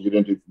difficult to get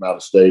into from out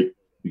of state.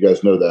 You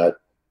guys know that.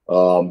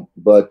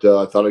 But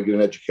I thought I'd get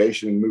an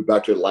education and move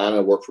back to Atlanta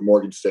and work for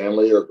Morgan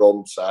Stanley or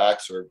Goldman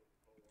Sachs or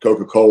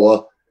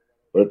Coca-Cola.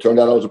 But it turned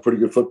out I was a pretty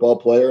good football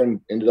player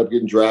and ended up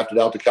getting drafted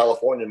out to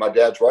California. And my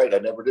dad's right. I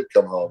never did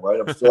come home, right?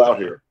 I'm still out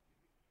here.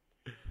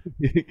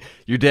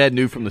 Your dad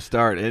knew from the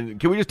start. And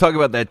can we just talk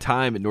about that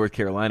time in North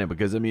Carolina?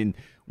 Because,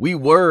 we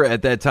were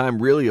at that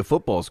time really a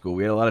football school.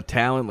 We had a lot of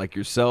talent like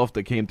yourself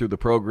that came through the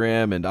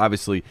program. And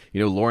obviously,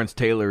 Lawrence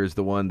Taylor is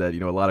the one that,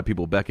 a lot of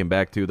people beckon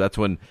back to. That's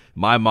when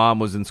my mom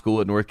was in school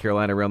at North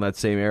Carolina around that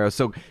same era.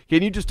 So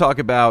can you just talk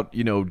about,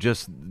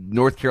 just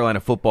North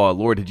Carolina football at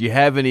Lord? Did you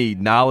have any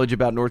knowledge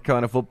about North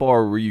Carolina football,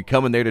 or were you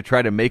coming there to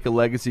try to make a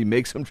legacy,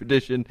 make some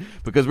tradition?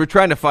 Because we're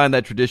trying to find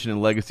that tradition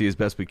and legacy as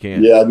best we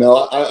can. Yeah, no,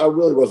 I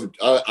really wasn't.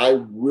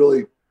 I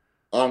really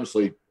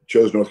honestly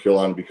chose North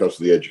Carolina because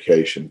of the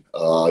education.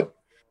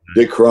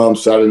 Dick Crum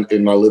sat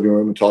in my living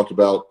room and talked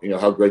about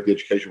how great the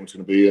education was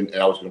going to be, and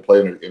I was going to play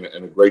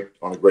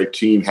on a great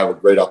team, have a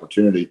great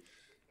opportunity.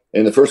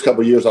 And the first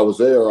couple of years I was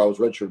there, I was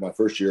redshirted my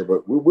first year,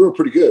 but we were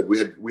pretty good. We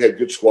had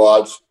good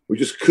squads. We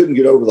just couldn't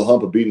get over the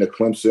hump of beating a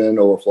Clemson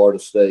or a Florida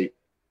State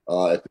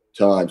at the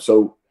time.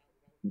 So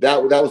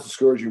that was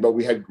discouraging. But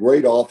we had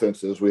great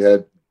offenses. We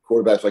had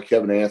quarterbacks like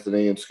Kevin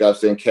Anthony and Scott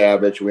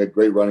Stankiewicz, and we had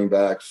great running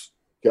backs.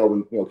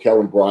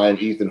 Kelvin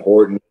Bryant, Ethan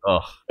Horton,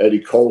 Eddie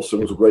Colson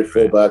was a great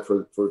fullback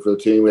for the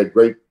team. We had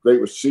great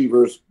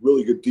receivers,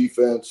 really good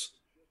defense,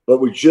 but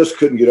we just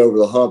couldn't get over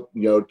the hump,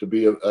 to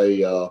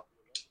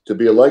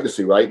be a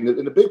legacy, right? And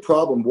the big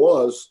problem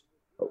was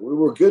we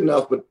were good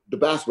enough, but the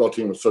basketball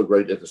team was so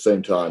great at the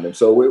same time, and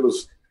so it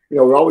was, it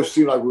always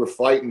seemed like we were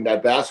fighting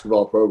that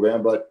basketball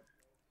program, but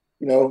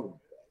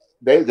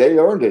they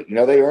earned it.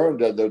 They earned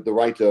the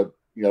right to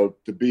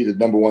be the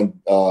number one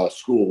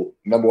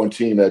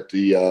team at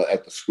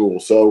the school.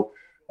 So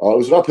it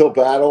was an uphill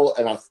battle,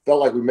 and I felt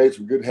like we made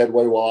some good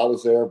headway while I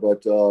was there.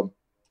 But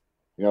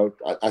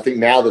I think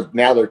now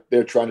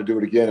they're trying to do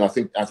it again. I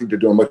think they're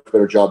doing a much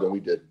better job than we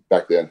did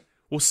back then.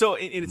 Well, so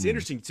and it's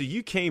interesting. So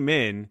you came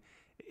in.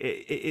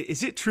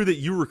 Is it true that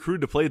you were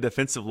recruited to play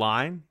defensive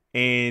line?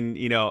 And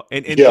then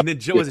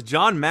was it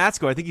John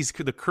Matsko? I think he's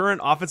the current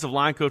offensive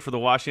line coach for the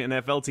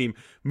Washington NFL team.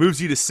 Moves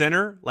you to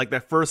center like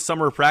that first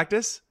summer of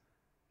practice.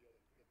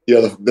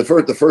 Yeah,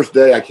 the first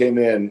day I came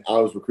in, I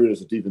was recruited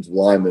as a defensive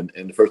lineman,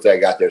 and the first day I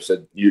got there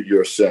said,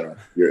 "You're a center.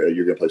 You're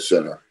going to play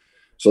center."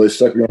 So they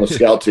stuck me on the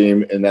scout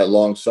team in that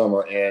long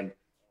summer. And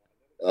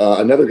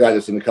another guy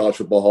that's in the College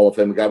Football Hall of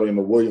Fame, a guy by the name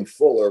of William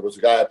Fuller, was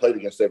a guy I played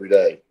against every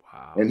day.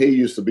 Wow. And he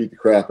used to beat the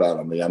crap out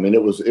of me.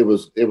 It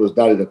was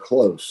not even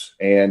close.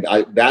 And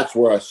that's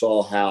where I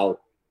saw how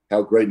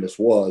greatness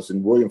was.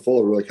 And William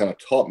Fuller really kind of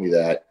taught me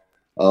that.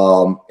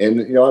 I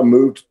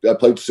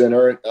played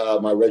center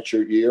my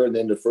redshirt year, and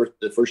then the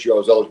first year I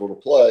was eligible to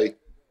play,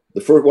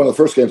 one of the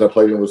first games I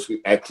played in was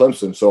at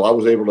Clemson, so I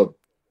was able to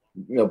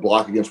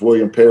block against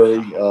William Perry,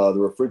 the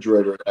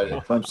refrigerator at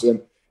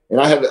Clemson,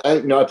 and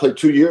I played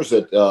 2 years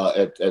at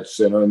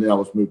center, and then I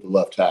was moved to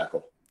left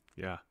tackle.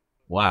 Yeah.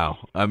 Wow.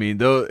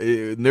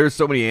 There's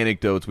so many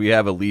anecdotes. We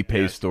have a Lee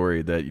Pace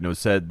story that,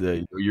 said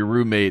that your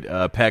roommate,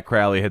 Pat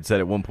Crowley, had said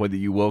at one point that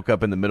you woke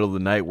up in the middle of the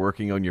night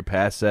working on your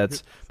pass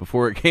sets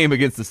before it came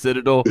against the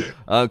Citadel.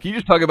 Can you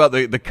just talk about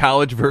the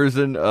college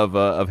version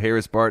of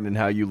Harris Barton and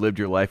how you lived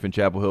your life in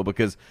Chapel Hill?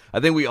 Because I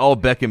think we all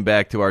beckon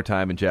back to our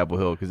time in Chapel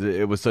Hill because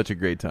it was such a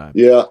great time.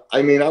 Yeah.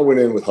 I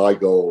went in with high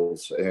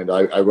goals, and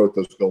I wrote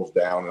those goals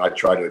down, and I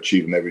tried to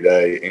achieve them every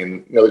day.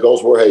 And, the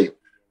goals were, hey,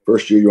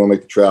 first year, you want to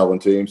make the traveling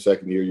team.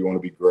 Second year, you want to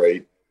be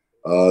great.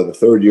 The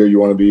third year, you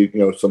want to be,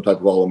 some type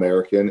of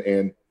All-American.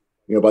 And,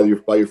 by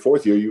your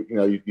fourth year,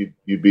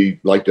 you'd be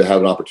like to have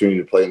an opportunity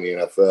to play in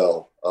the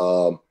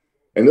NFL.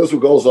 And those were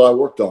goals that I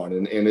worked on.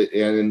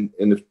 And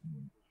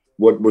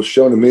what was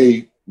shown to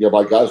me,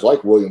 by guys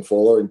like William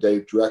Fuller and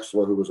Dave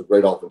Drexler, who was a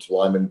great offensive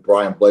lineman,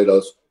 Brian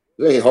Blados,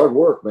 hey, hard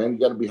work, man. You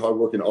got to be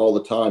hardworking all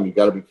the time. You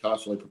got to be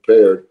constantly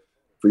prepared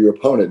for your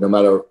opponent, no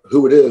matter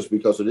who it is,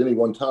 because at any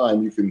one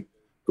time you can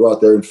go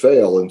out there and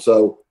fail. And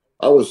so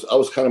I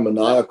was kind of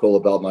maniacal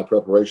about my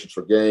preparations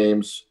for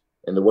games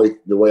and the way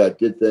I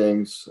did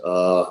things,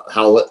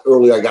 how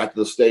early I got to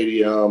the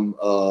stadium,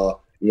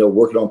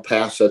 working on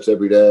pass sets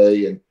every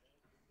day. And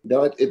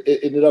it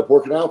ended up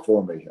working out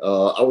for me.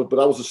 But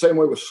I was the same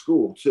way with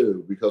school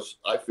too, because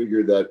I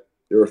figured that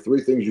there are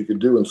three things you could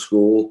do in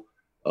school.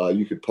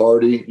 You could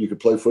party, you could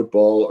play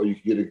football, or you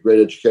could get a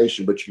great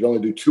education, but you can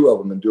only do two of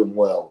them and do them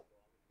well.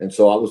 And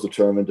so I was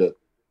determined to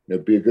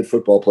be a good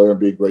football player and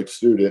be a great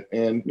student.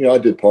 And, I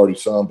did party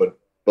some, but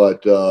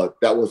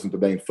that wasn't the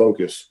main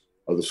focus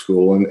of the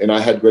school. And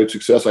I had great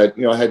success. It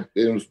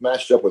was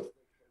matched up with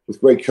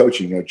great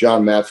coaching,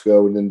 John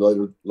Matsko, and then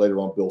later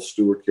on, Bill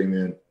Stewart came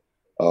in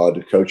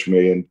to coach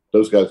me. And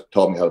those guys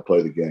taught me how to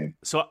play the game.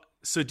 So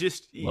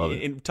just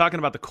in talking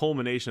about the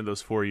culmination of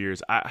those 4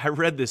 years, I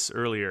read this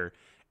earlier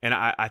and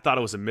I thought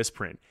it was a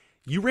misprint.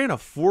 You ran a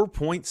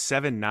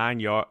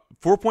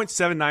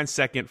 4.79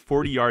 second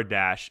 40-yard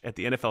dash at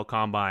the NFL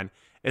Combine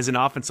as an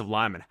offensive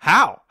lineman.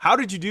 How? How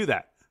did you do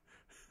that?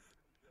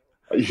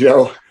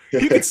 You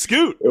could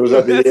scoot. It was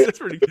that's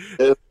pretty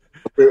good.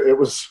 It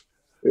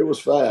was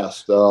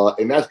fast,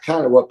 and that's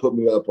kind of what put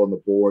me up on the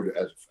board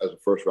as a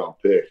first round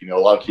pick. A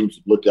lot of teams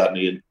looked at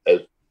me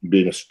as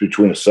being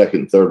between a second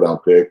and third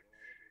round pick.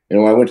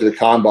 And when I went to the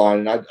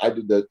Combine, and I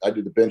did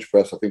the bench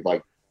press, I think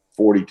like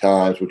 40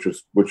 times, which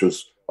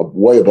was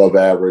way above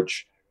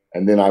average.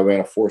 And then I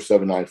ran a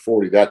 4.79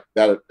 40. That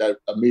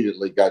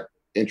immediately got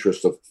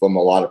interest from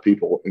a lot of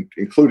people,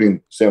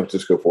 including San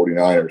Francisco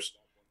 49ers.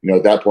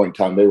 At that point in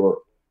time, they were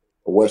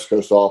a West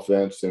Coast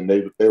offense, and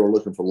they were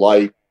looking for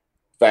light,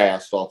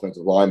 fast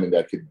offensive linemen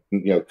that could,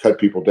 cut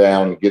people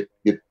down and get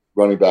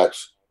running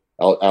backs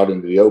out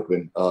into the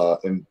open.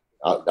 And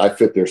I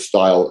fit their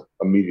style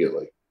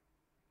immediately.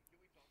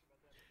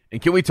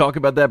 And can we talk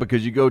about that?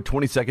 Because you go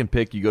 22nd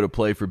pick, you go to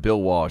play for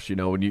Bill Walsh.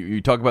 When you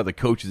talk about the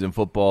coaches in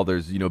football,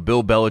 there's,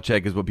 Bill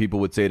Belichick is what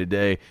people would say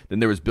today. Then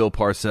there was Bill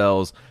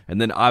Parcells,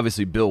 and then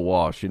obviously Bill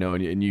Walsh,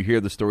 and you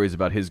hear the stories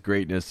about his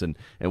greatness and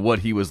what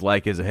he was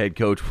like as a head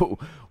coach.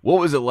 What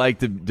was it like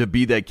to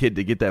be that kid,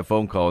 to get that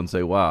phone call and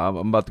say, wow,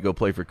 I'm about to go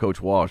play for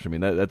Coach Walsh? I mean,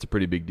 that's a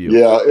pretty big deal.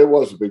 Yeah, it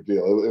was a big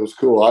deal. It was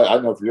cool. I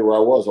never forget where I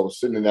was. I was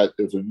sitting in that,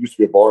 there used to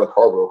be a bar in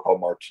Carborough called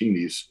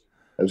Martini's.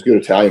 It was a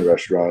good Italian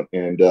restaurant,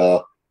 and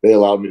they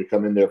allowed me to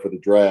come in there for the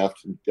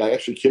draft.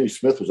 Actually, Kenny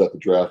Smith was at the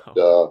draft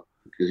because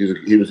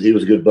he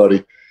was a good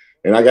buddy.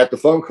 And I got the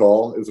phone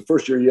call. It was the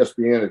first year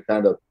ESPN had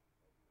kind of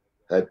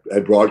had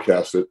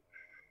broadcast it.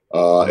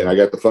 And I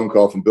got the phone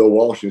call from Bill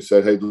Walsh, and he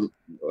said, "Hey,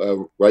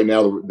 right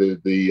now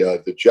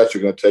the Jets are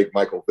going to take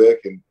Roger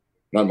Vick, and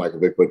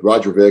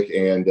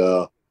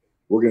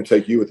we're going to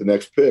take you with the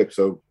next pick.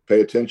 So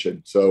pay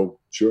attention." So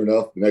sure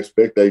enough, the next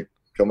pick, they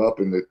come up,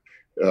 and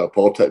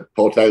Paul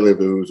Tagliabue,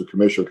 who's a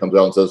commissioner, comes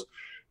out and says,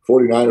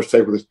 49ers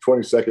take with his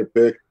 22nd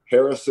pick,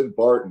 Harrison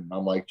Barton.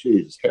 I'm like,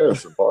 Jesus,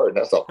 Harrison Barton.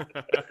 That's all.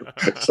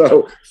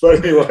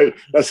 But anyway,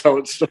 that's how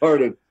it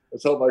started.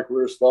 That's how my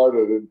career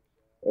started.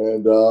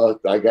 And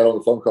I got on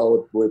the phone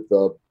call with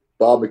Bob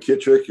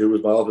McKittrick, who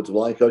was my offensive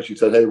line coach. He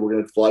said, "Hey, we're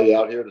going to fly you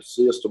out here to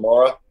see us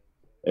tomorrow."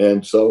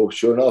 And so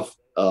sure enough,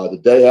 the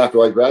day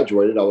after I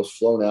graduated, I was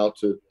flown out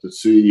to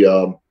see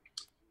the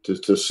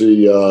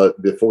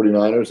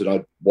 49ers. And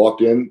I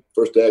walked in.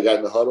 First day I got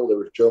in the huddle, there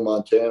was Joe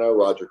Montana,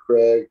 Roger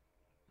Craig,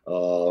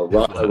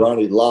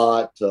 Ronnie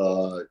Lott,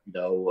 Tom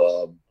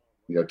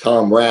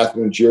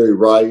Rathman, Jerry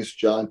Rice,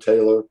 John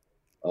Taylor.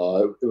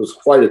 It was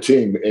quite a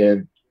team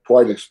and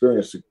quite an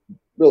experience.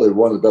 Really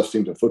one of the best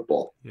teams in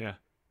football. Yeah.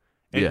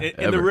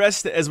 And the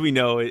rest, as we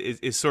know,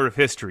 is sort of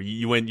history.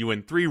 You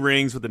win 3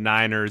 rings with the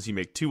Niners. You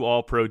make 2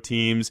 All-Pro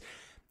teams.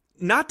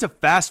 Not to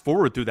fast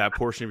forward through that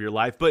portion of your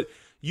life, but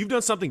you've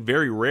done something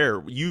very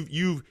rare.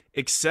 You've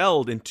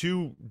excelled in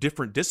 2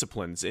 different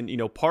disciplines,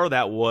 and part of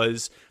that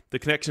was the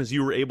connections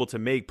you were able to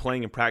make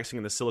playing and practicing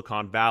in the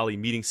Silicon Valley,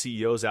 meeting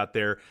CEOs out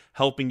there,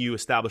 helping you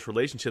establish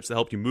relationships that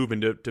helped you move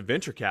into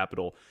venture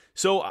capital.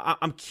 So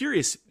I'm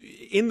curious,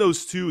 in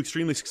those 2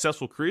 extremely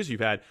successful careers you've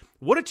had,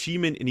 what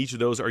achievement in each of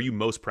those are you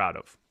most proud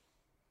of?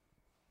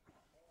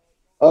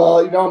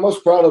 I'm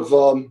most proud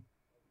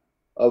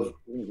of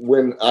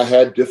when I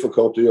had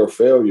difficulty or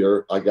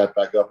failure, I got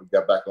back up and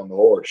got back on the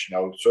horse.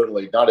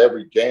 Certainly not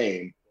every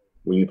game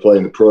when you play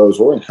in the pros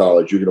or in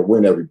college, you're going to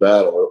win every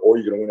battle or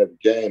you're going to win every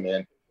game.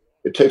 And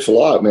it takes a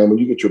lot, man. When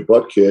you get your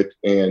butt kicked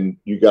and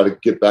you got to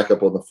get back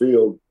up on the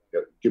field,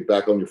 get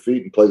back on your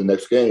feet and play the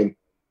next game,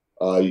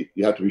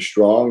 you have to be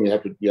strong. You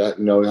have to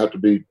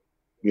be,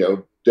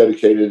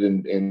 dedicated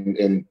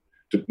and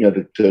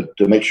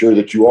to make sure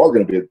that you are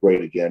going to be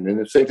great again. And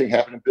the same thing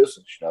happened in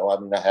business. I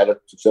had a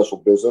successful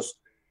business.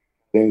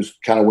 Things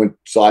kind of went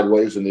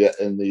sideways in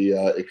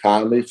the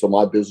economy, so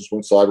my business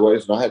went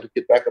sideways, and I had to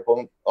get back up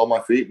on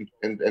my feet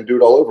and do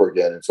it all over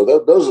again. And so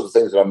those are the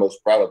things that I'm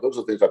most proud of. Those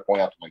are the things I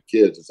point out to my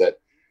kids: is that,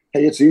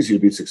 hey, it's easy to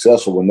be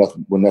successful when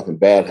nothing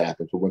bad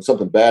happens, but when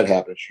something bad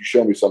happens, you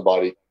show me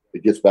somebody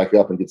that gets back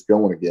up and gets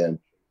going again,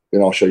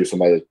 then I'll show you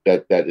somebody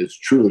that is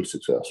truly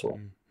successful.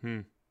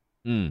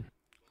 Mm-hmm.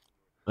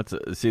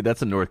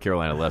 That's a North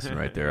Carolina lesson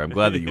right there. I'm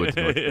glad that you went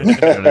to North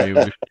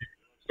Carolina.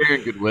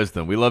 sharing good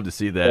wisdom. We love to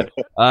see that.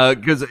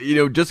 Because,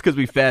 just because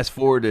we fast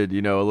forwarded,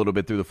 a little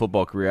bit through the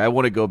football career, I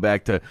want to go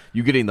back to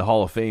you getting the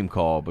Hall of Fame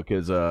call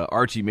because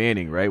Archie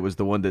Manning, right, was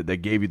the one that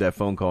gave you that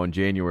phone call in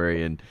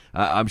January. And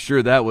I'm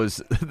sure that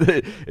was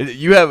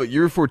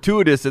you're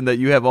fortuitous in that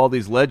you have all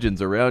these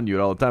legends around you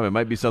at all the time. It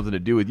might be something to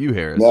do with you,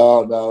 Harris.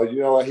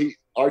 No.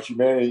 Archie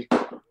Manning,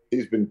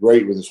 he's been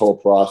great with this whole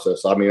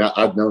process. I mean,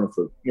 I've known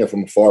him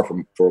from afar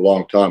for a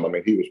long time. I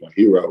mean, he was my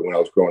hero when I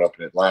was growing up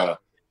in Atlanta,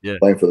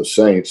 playing for the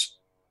Saints.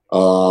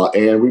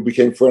 And we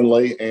became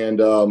friendly.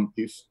 And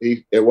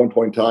he at one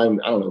point in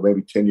time, I don't know,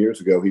 maybe 10 years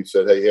ago, he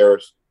said, "Hey,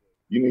 Harris,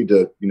 you need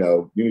to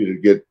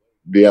get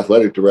the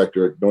athletic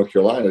director at North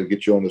Carolina to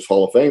get you on this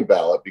Hall of Fame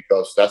ballot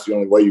because that's the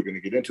only way you're going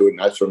to get into it.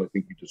 And I certainly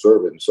think you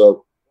deserve it." And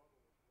so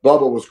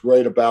Bubba was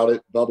great about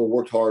it. Bubba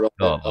worked hard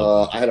on it.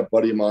 I had a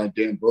buddy of mine,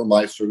 Dan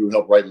Burmeister, who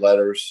helped write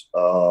letters.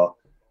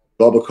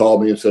 Bubba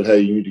called me and said, "Hey,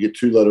 you need to get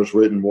 2 letters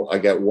written." I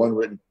got one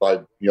written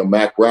by,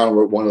 Mac Brown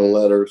wrote one of the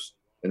letters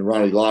and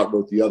Ronnie Lott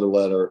wrote the other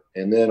letter.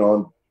 And then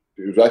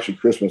it was actually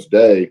Christmas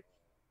Day,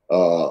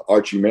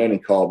 Archie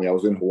Manning called me. I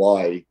was in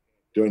Hawaii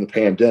during the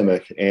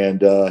pandemic.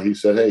 And he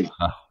said, "Hey,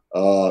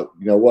 you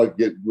know what,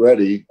 get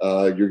ready.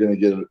 You're going to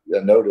get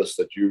a notice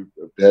that you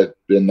had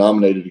been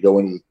nominated to go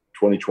into the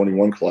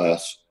 2021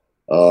 class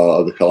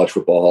of the College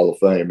Football Hall of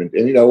Fame." And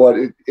you know what,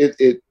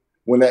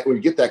 when you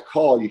get that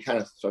call, you kind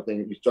of start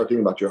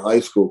thinking about your high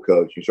school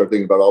coach. You start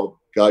thinking about all the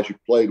guys you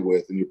played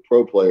with and your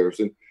pro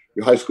players and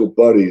your high school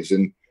buddies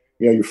and,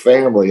 your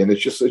family. And it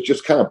just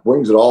kind of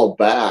brings it all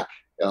back,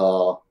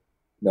 into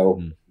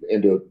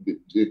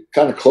it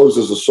kind of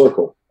closes a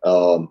circle.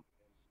 And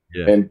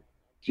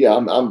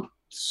I'm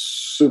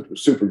super,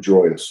 super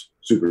joyous.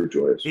 Super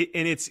joyous.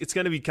 And it's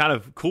going to be kind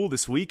of cool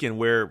this weekend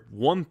where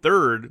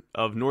 1/3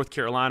 of North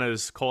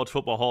Carolina's College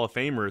Football Hall of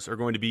Famers are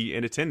going to be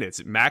in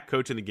attendance. Mac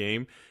coaching the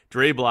game,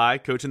 Dre Bly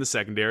coaching the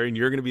secondary, and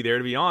you're going to be there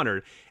to be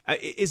honored.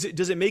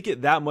 Does it make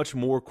it that much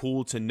more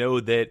cool to know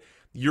that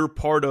you're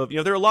part of,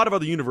 there are a lot of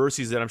other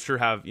universities that I'm sure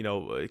have,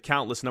 a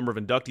countless number of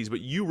inductees,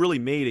 but you really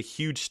made a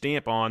huge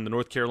stamp on the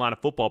North Carolina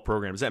football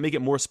program. Does that make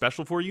it more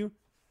special for you?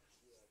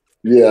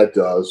 Yeah, it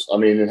does. I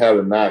mean, and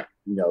having Mac,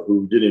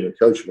 who didn't even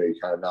coach me,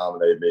 kind of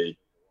nominated me,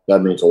 that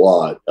means a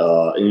lot.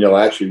 And,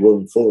 actually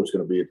William Fuller's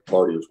going to be at the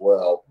party as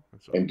well.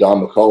 And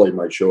Don McCauley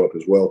might show up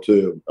as well,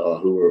 too,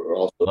 who are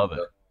also Love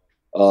there.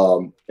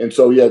 And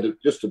so,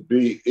 just to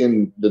be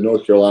in the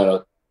North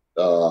Carolina,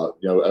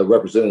 a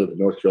representative of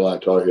the North Carolina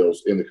Tar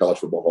Heels in the College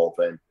Football Hall of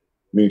Fame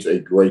means a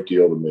great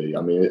deal to me.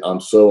 I mean, I'm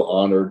so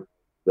honored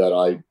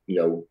that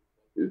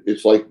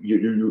it's like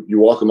you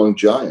walk among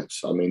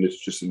giants. I mean, it's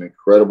just an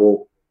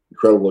incredible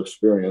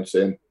experience.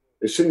 And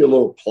they send you a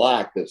little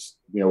plaque that's,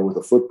 with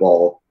a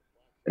football,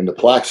 and the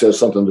plaque says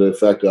something to the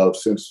effect of,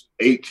 since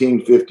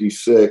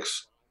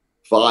 1856,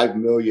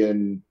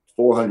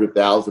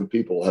 5,400,000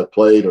 people have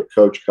played or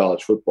coached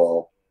college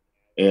football.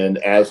 And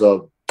as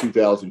of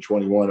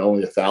 2021,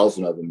 only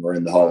 1,000 of them are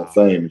in the Hall of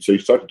Fame. And so you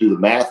start to do the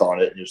math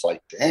on it, and it's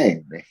like,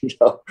 dang, man,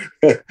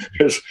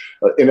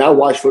 and I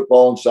watch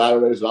football on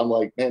Saturdays, and I'm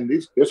like, man,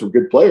 there's some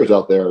good players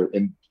out there.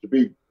 And to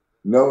be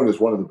known as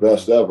one of the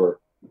best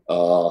ever,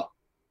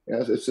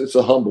 it's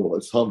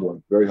humbling,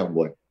 very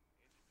humbling.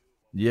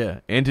 Yeah,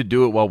 and to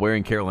do it while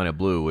wearing Carolina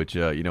blue, which,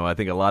 I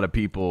think a lot of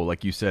people,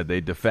 like you said,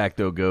 they de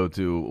facto go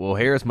to, well,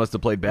 Harris must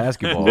have played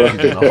basketball in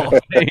the Hall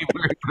of Fame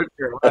for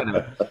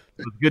Carolina.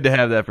 It's good to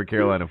have that for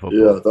Carolina football.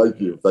 Yeah,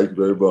 thank you. Thank you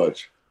very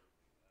much.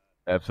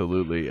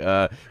 Absolutely.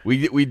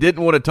 We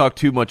didn't want to talk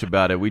too much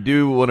about it. We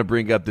do want to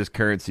bring up this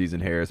current season,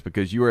 Harris,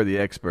 because you are the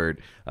expert.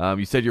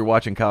 You said you're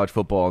watching college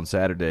football on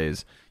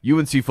Saturdays.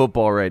 UNC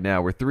football right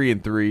now, we're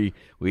 3-3.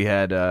 We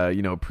had,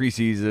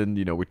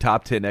 preseason, we're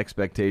top 10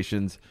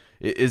 expectations.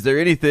 Is there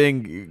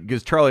anything,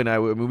 because Charlie and I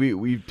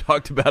we've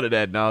talked about it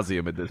ad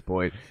nauseum at this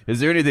point. Is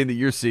there anything that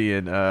you're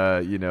seeing,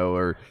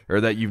 or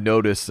that you've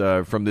noticed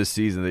from this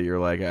season that you're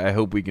like, I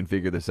hope we can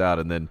figure this out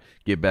and then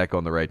get back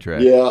on the right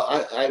track? Yeah,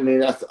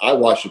 I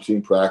watch the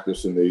team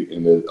practice in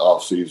the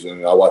off season,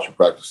 and I watch them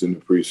practice in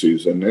the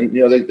preseason, and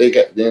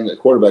the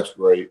quarterback's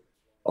great,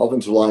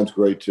 offensive line's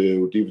great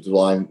too, defensive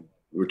line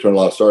return a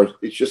lot of stars.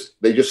 It's just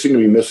they just seem to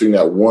be missing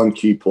that one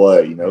key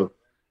play,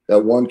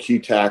 that one key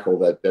tackle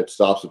that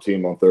stops the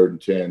team on 3rd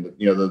and 10.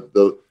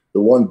 The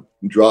one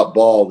drop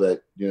ball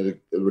that the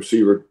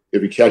receiver,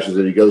 if he catches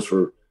it, he goes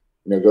for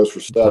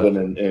 7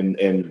 and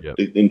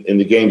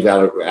the game's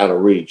out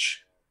of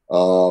reach.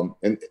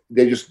 And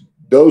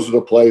those are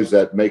the plays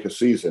that make a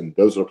season.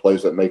 Those are the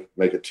plays that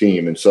make a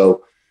team. And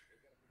so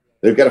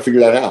they've got to figure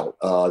that out.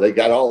 They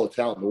got all the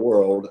talent in the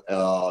world.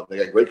 They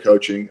got great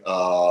coaching,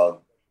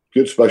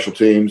 good special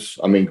teams.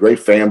 I mean, great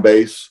fan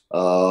base.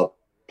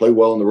 Play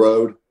well on the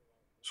road.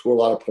 Score a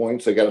lot of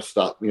points. They got to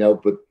stop,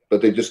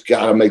 but they just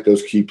got to make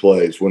those key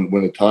plays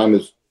when time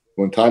is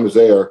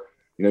there.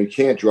 You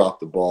can't drop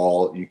the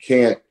ball. You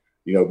can't,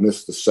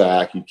 miss the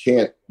sack. You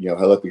can't,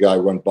 let the guy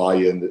run by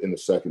you in the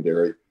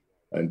secondary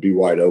and be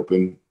wide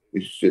open.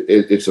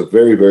 it's a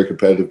very, very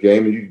competitive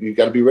game, and you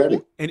got to be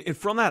ready. And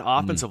from that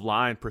offensive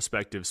line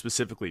perspective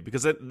specifically,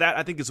 because that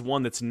I think is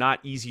one that's not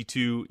easy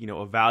to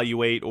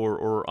evaluate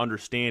or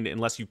understand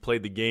unless you've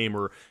played the game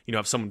or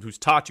have someone who's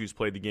taught you who's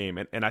played the game.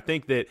 And I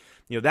think that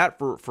that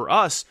for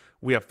us,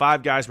 we have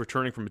 5 guys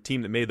returning from a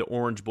team that made the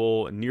Orange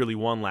Bowl and nearly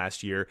won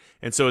last year,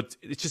 and so it's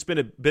just been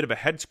a bit of a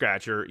head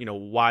scratcher,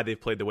 why they've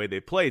played the way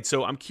they've played.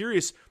 So I'm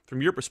curious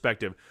from your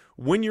perspective,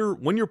 when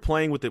you're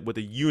playing with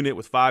a unit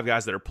with 5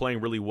 guys that are playing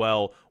really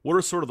well, what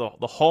are sort of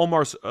the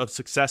hallmarks of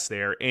success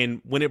there? And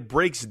when it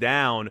breaks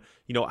down,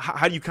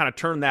 how do you kind of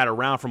turn that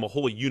around from a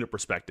whole unit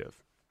perspective?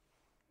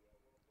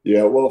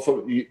 Yeah,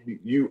 well,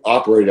 you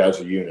operate as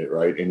a unit,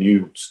 right? And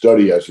you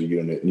study as a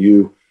unit, and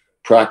you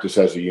practice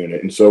as a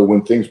unit. And so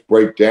when things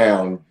break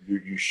down,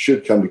 you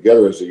should come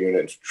together as a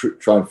unit and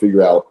try and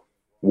figure out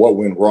what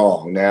went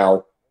wrong.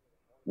 Now,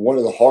 one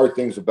of the hard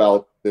things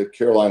about the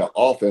Carolina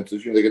offense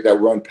is they get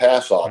that run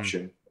pass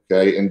option.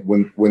 Okay. And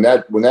when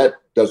that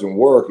doesn't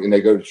work and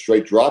they go to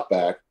straight drop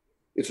back,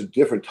 it's a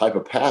different type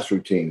of pass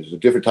routine. It's a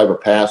different type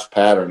of pass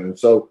pattern. And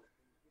so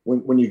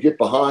when you get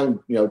behind,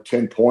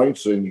 10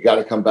 points and you got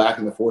to come back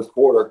in the fourth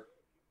quarter,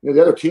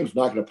 the other team's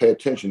not going to pay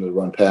attention to the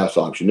run pass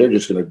option. They're going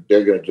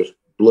to just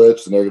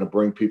blitz, and they're going to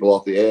bring people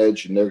off the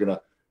edge, and they're going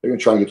to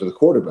try and get to the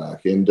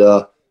quarterback. And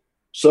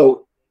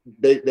so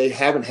they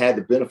haven't had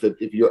the benefit.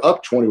 If you're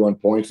up 21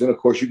 points, then of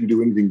course you can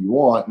do anything you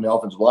want, and the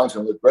offensive line's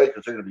going to look great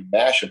because they're going to be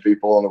mashing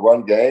people on the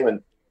run game.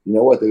 And you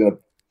know what? They're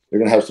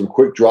going to have some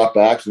quick drop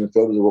backs and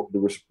throw to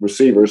the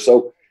receivers.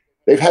 So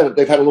they've had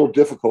a little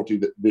difficulty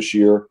this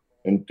year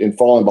in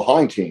falling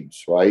behind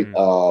teams, right?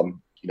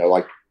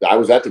 Like I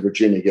was at the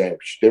Virginia game;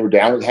 they were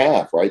down at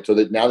half, right? So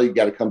that now you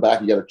got to come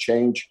back, you got to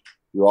change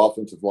your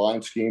offensive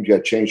line schemes, you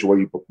got to change the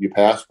way you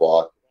pass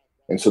block,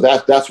 and so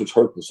that's what's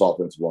hurt this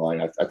offensive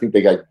line. I think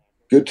they got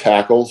good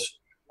tackles.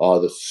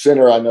 The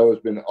center I know has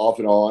been off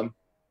and on,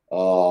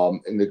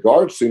 and the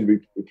guards seem to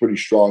be pretty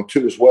strong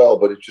too as well.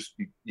 But it's just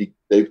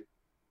they've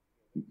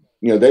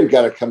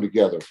got to come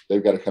together.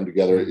 They've got to come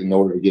together in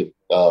order to get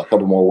a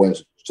couple more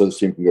wins so the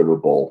team can go to a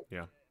bowl.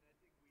 Yeah.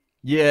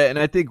 Yeah, and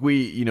I think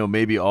we,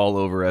 maybe all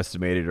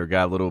overestimated or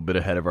got a little bit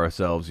ahead of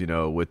ourselves,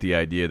 with the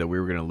idea that we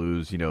were going to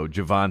lose,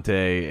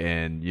 Javonte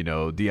and,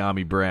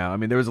 De'Ami Brown. I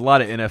mean, there was a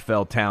lot of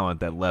NFL talent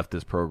that left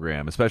this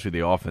program, especially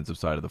the offensive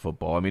side of the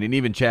football. I mean, and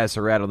even Chaz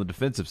Surratt on the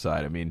defensive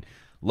side. I mean,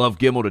 love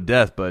Gimmel to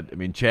death, but, I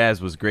mean,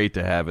 Chaz was great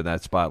to have in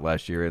that spot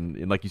last year.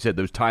 And like you said,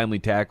 those timely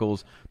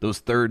tackles,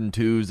 those 3rd and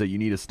 2s that you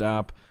need to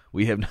stop,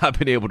 we have not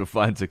been able to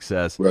find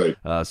success so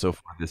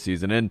far this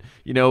season. And,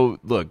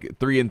 look,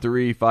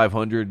 3-3,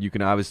 500, you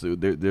can obviously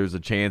there's a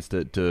chance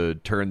to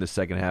turn the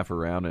second half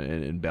around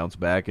and bounce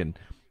back. And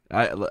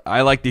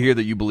I like to hear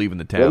that you believe in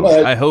the talent.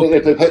 Well, I hope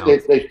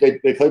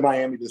they play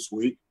Miami this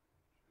week.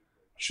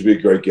 Should be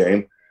a great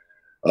game.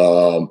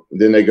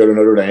 Then they go to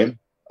Notre Dame,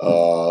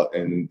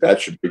 and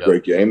that should be a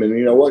great game. And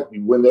you know what?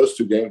 You win those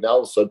 2 games, now all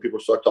of a sudden people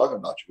start talking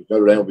about you because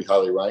Notre Dame will be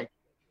highly ranked.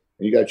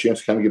 And you got a chance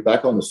to kind of get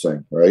back on this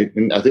thing, right?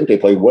 And I think they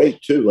play Wake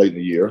too late in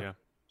the year. Yeah. Is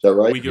that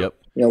right? Wake.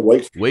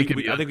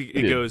 I think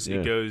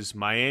it goes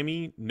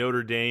Miami,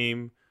 Notre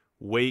Dame,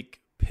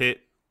 Wake,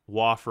 Pitt,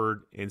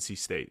 Wofford, NC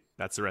State.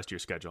 That's the rest of your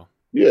schedule.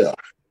 Yeah.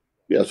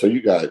 So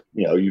you got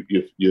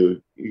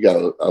you got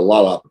a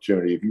lot of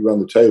opportunity if you run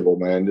the table,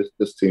 man.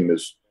 This team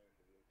is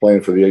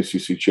playing for the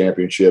ACC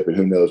championship, and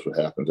who knows what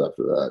happens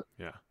after that.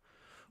 Yeah.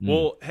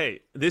 Well,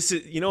 hey, this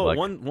is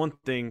one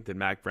thing that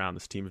Mac Brown,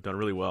 this team, have done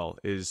really well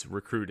is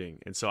recruiting,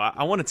 and so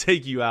I want to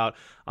take you out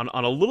on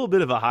a little bit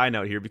of a high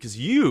note here because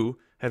you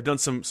have done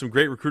some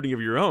great recruiting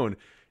of your own.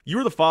 You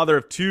were the father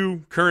of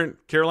 2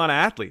 current Carolina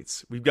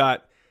athletes. We've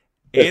got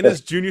Anna's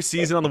junior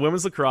season on the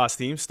women's lacrosse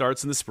team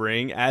starts in the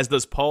spring, as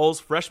does Paul's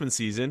freshman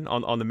season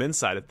on the men's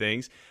side of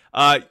things.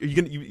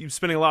 You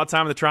spending a lot of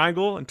time in the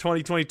Triangle in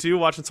 2022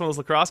 watching some of those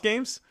lacrosse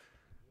games?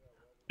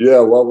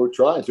 Yeah, well, we're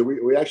trying to.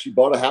 We actually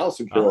bought a house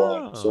in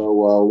Carolina, so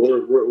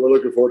we're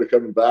looking forward to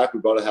coming back. We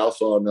bought a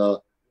house on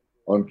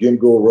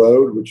Gill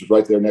Road, which is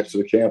right there next to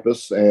the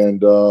campus,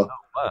 and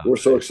we're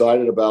so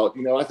excited about.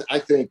 I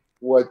think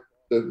what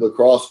the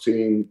lacrosse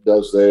team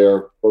does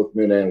there, both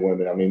men and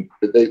women. I mean,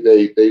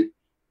 they've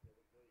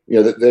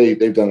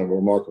done a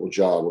remarkable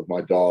job with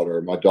my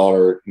daughter. My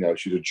daughter,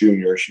 she's a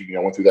junior. She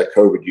went through that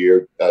COVID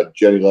year.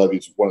 Jenny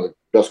Levy's one of the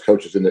best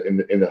coaches in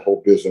the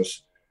whole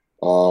business.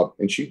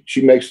 And she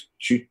teaches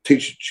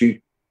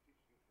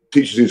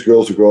these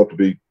girls to grow up to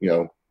be,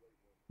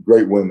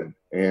 great women.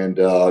 And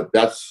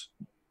that's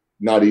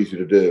not easy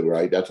to do,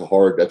 right? That's a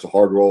hard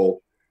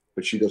role,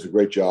 but she does a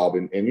great job.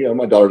 And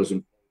my daughter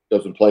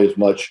doesn't play as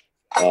much.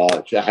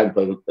 She hasn't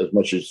played as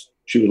much as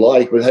she would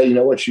like, but hey, you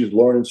know what? She's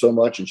learning so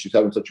much and she's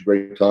having such a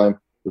great time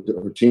with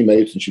her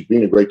teammates, and she's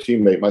being a great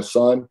teammate. My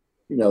son,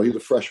 he's a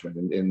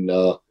freshman, and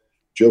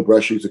Joe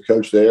Bresci's the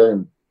coach there,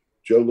 and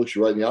Joe looks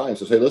you right in the eye and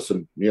says, hey,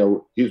 listen,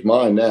 he's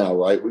mine now,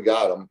 right? We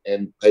got him.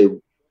 And, hey,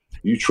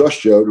 you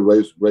trust Joe to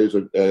raise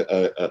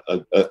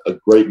a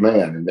great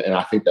man. And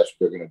I think that's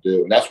what they're going to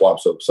do. And that's why I'm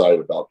so excited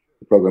about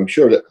the program.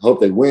 Hope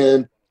they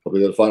win. Hope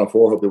they go to the Final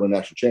Four. Hope they win a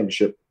national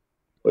championship.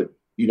 But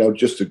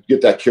just to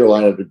get that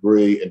Carolina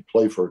degree and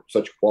play for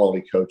such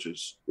quality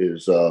coaches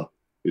is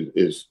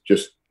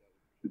just,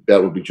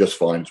 that would be just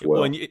fine as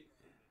well.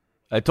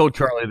 I told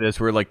Charlie this.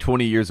 We're like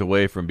 20 years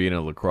away from being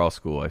a lacrosse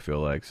school, I feel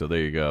like. So there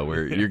you go.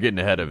 You're getting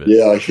ahead of it.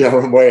 Yeah,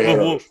 I'm way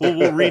ahead.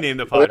 We'll rename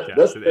the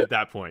podcast at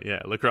that point.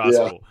 Yeah, lacrosse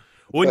school.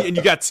 Well, and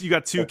you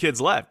got 2 kids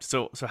left.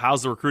 So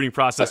how's the recruiting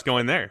process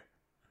going there?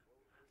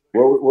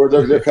 Well,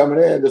 they're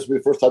coming in. This will be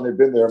the first time they've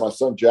been there. My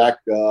son Jack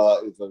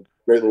is a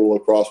great little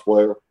lacrosse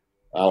player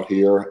out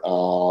here,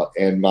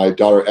 and my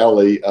daughter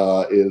Ellie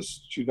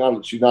she's not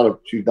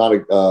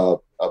a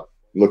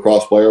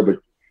lacrosse player, but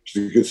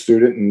she's a good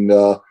student, and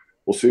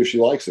we'll see if she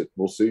likes it.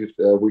 We'll see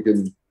if we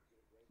can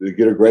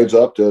get her grades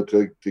up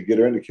to get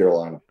her into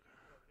Carolina.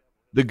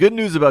 The good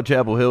news about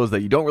Chapel Hill is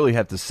that you don't really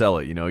have to sell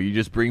it. You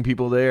just bring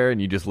people there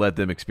and you just let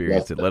them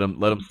experience it. Let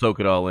them soak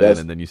it all in,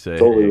 and then you say,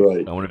 totally hey,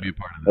 right. I want to be a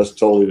part of this. That's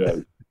totally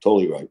right.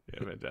 Totally right.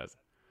 Yeah, fantastic.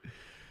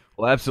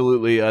 Well,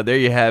 absolutely. There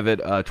you have it.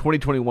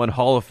 2021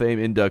 Hall of Fame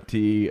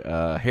inductee,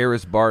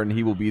 Harris Barton.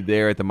 He will be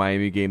there at the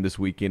Miami game this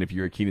weekend. If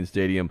you're at Kenan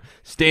Stadium,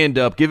 stand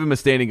up, give him a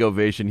standing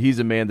ovation. He's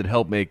a man that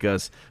helped make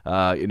us,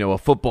 a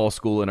football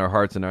school in our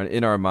hearts and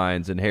in our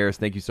minds. And Harris,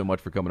 thank you so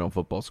much for coming on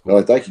Football School. All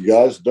right, thank you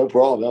guys. No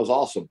problem. That was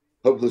awesome.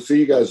 Hopefully, see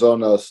you guys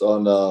on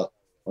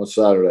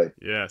Saturday.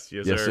 Yes,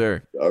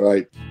 sir. All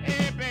right.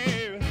 Hey,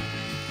 baby,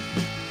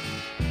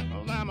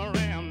 well, I'm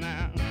around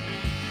now.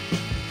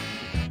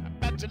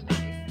 I bet you like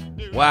to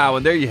do. Wow,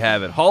 and there you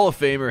have it. Hall of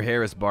Famer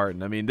Harris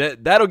Barton. I mean,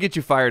 that'll get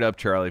you fired up,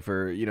 Charlie,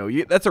 for,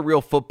 that's a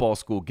real football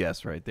school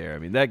guest right there. I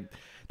mean,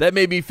 that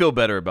made me feel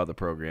better about the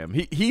program.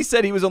 He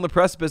said he was on the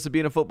precipice of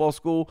being a football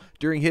school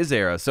during his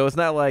era, so it's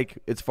not like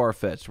it's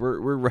far-fetched. We're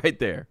right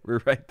there.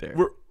 We're right there.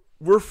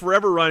 We're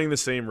forever running the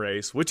same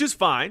race, which is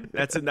fine.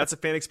 That's a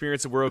fan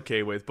experience that we're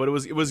okay with. But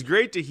it was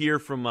great to hear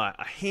from a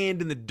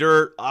hand in the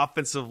dirt,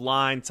 offensive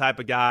line type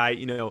of guy.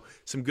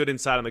 Some good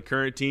insight on the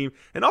current team,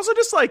 and also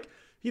just like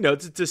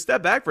to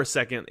step back for a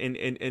second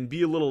and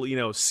be a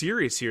little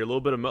serious here, a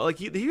little bit of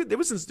there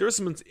was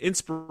some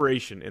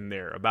inspiration in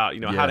there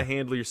about how to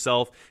handle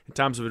yourself in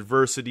times of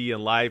adversity in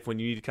life when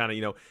you need to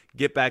kind of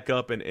get back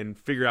up and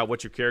figure out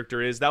what your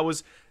character is. That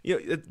was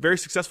a very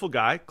successful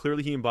guy.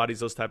 Clearly he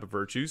embodies those type of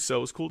virtues, so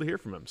it was cool to hear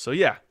from him. So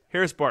yeah,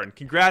 Harris Barton,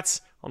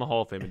 congrats on the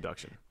Hall of Fame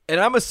induction. And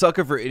I'm a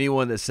sucker for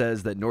anyone that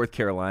says that North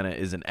Carolina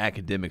is an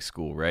academic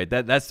school, right?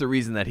 That's the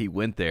reason that he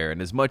went there.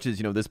 And as much as,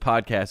 this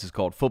podcast is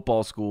called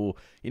Football School,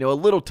 a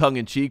little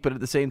tongue-in-cheek, but at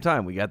the same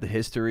time, we got the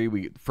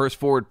history. First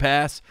forward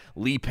pass,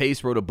 Lee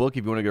Pace wrote a book,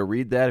 if you want to go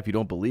read that, if you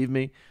don't believe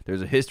me.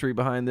 There's a history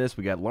behind this.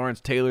 We got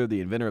Lawrence Taylor,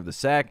 the inventor of the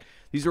sack.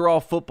 These are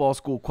all football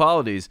school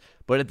qualities,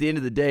 but at the end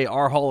of the day,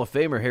 our Hall of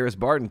Famer, Harris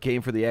Barton,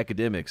 came for the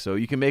academics. So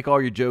you can make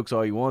all your jokes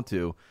all you want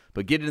to,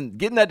 but getting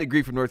that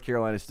degree from North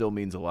Carolina still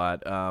means a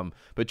lot.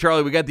 But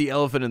Charlie, we got the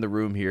elephant in the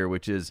room here,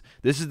 which is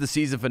this is the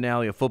season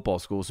finale of football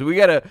school. So we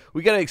gotta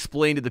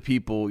explain to the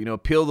people,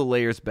 peel the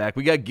layers back.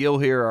 We got Gill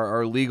here,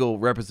 our legal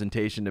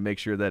representation, to make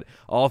sure that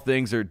all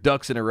things are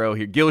ducks in a row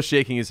here. Gill's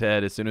shaking his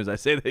head as soon as I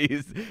say that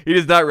he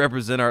does not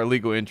represent our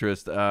legal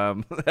interest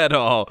at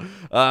all.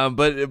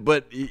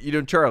 But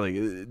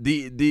Charlie,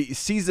 the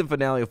season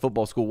finale of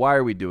football school, why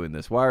are we doing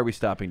this? Why are we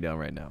stopping down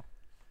right now?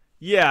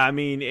 Yeah, I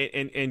mean,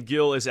 and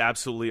Gill is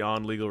absolutely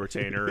on legal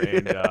retainer,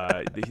 and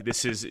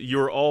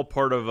you're all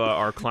part of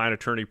our client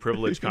attorney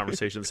privilege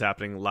conversation that's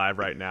happening live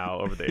right now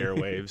over the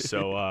airwaves.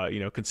 So,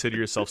 consider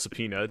yourself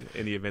subpoenaed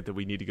in the event that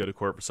we need to go to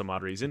court for some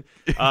odd reason.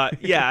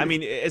 Yeah, I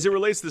mean, as it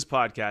relates to this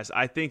podcast,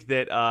 I think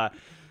that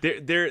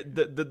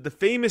the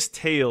famous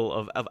tale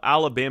of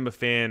Alabama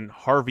fan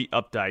Harvey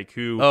Updike,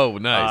 who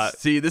nice.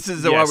 See, this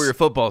is why we're a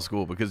football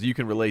school, because you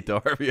can relate to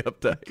Harvey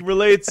Updike. You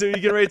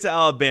can relate to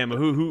Alabama,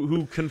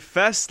 who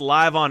confessed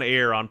live on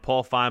air on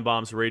Paul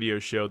Feinbaum's radio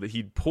show that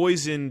he'd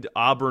poisoned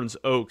Auburn's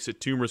Oaks at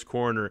Toomer's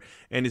Corner,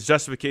 and his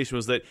justification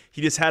was that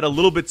he just had a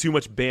little bit too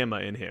much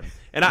Bama in him.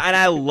 And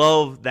I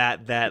love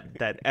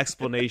that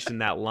explanation,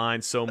 that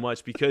line so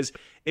much, because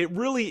it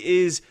really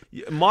is.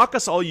 Mock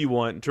us all you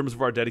want in terms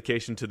of our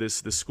dedication to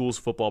this school's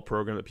football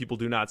program that people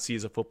do not see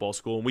as a football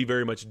school, and we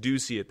very much do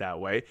see it that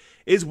way,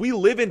 is we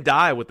live and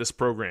die with this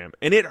program.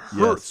 And it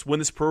hurts when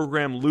this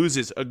program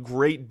loses a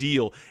great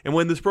deal. And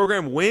when this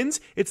program wins,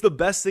 it's the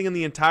best thing in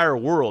the entire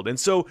world. And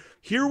so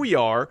here we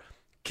are.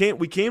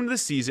 We came to the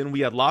season. We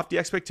had lofty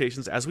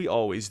expectations, as we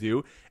always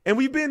do. And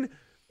we've been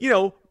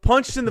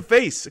punched in the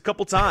face a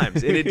couple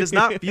times, and it does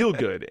not feel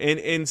good.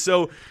 And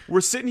so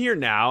we're sitting here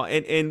now,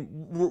 and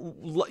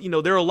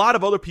there are a lot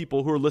of other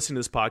people who are listening to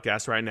this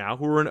podcast right now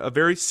who are in a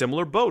very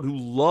similar boat, who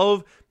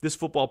love this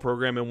football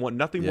program and want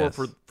nothing more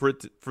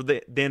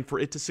than for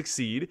it to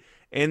succeed.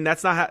 And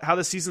that's not how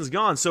the season's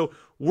gone. So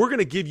we're going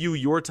to give you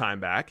your time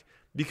back,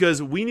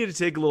 because we need to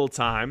take a little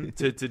time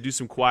to do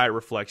some quiet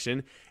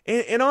reflection.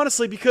 And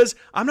honestly, because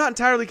I'm not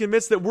entirely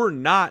convinced that we're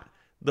not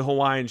the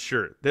Hawaiian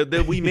shirt,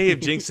 that we may have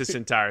jinxed this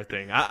entire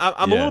thing.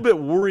 I'm a little bit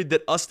worried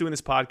that us doing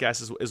this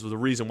podcast is the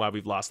reason why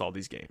we've lost all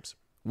these games.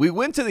 We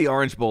went to the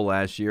Orange Bowl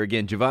last year.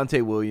 Again,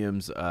 Javonte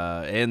Williams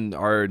and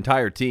our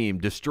entire team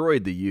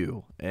destroyed the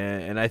U.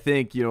 And I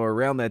think,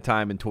 around that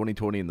time in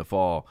 2020 in the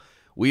fall,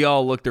 we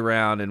all looked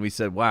around and we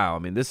said, wow, I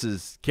mean, this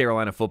is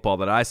Carolina football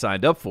that I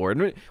signed up for.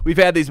 And we've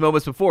had these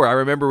moments before. I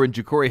remember when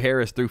Ja'Cory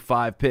Harris threw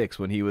 5 picks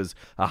when he was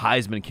a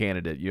Heisman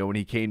candidate, when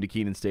he came to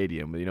Kenan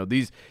Stadium.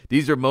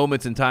 These are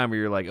moments in time where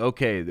you're like,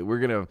 okay, we're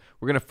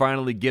gonna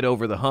finally get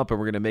over the hump and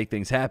we're gonna make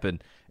things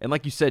happen. And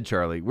like you said,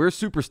 Charlie, we're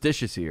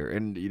superstitious here.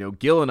 And,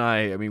 Gill and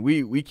I mean,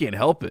 we can't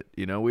help it.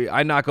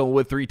 I knock on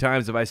wood 3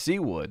 times if I see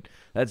wood.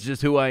 That's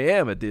just who I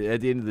am at the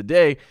end of the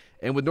day.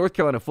 And with North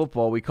Carolina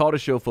football, we called a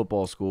show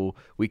football school.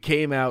 We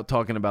came out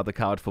talking about the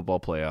college football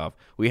playoff.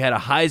 We had a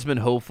Heisman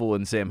hopeful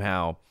in Sam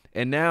Howell.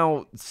 And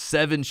now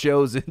 7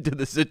 shows into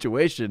the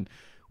situation,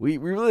 we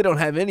really don't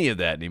have any of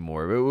that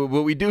anymore.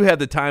 But we do have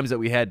the times that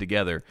we had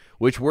together,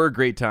 which were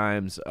great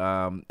times.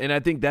 And I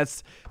think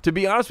that's, to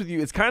be honest with you,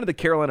 it's kind of the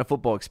Carolina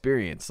football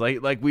experience.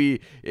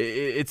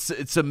 It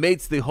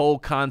cements the whole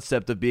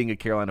concept of being a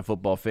Carolina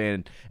football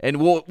fan.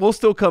 And we'll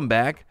still come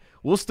back.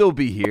 We'll still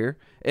be here.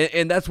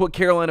 And that's what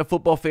Carolina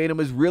football fandom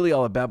is really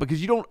all about,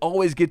 because you don't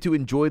always get to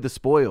enjoy the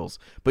spoils,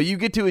 but you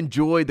get to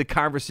enjoy the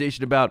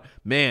conversation about,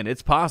 man,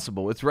 it's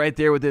possible. It's right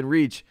there within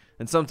reach,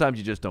 and sometimes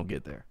you just don't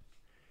get there.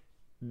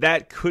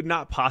 That could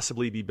not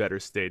possibly be better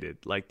stated.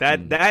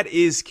 That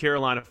is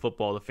Carolina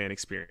football, the fan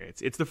experience.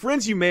 It's the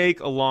friends you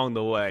make along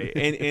the way,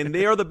 and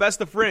they are the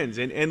best of friends.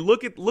 And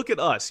look at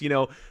us,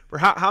 for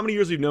how many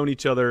years we've known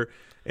each other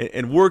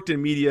and worked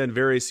in media and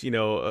various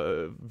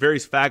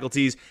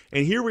faculties.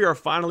 And here we are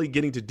finally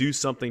getting to do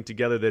something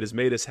together that has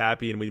made us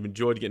happy, and we've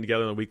enjoyed getting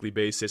together on a weekly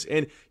basis.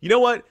 And you know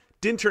what?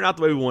 Didn't turn out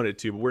the way we wanted it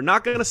to, but we're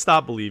not going to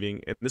stop believing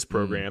in this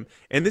program.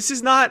 And this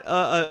is not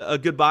a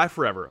goodbye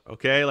forever,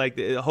 okay?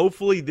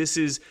 Hopefully this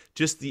is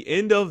just the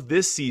end of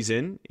this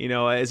season,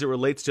 as it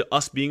relates to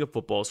us being a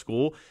football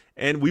school.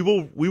 And we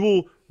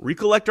will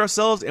recollect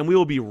ourselves, and we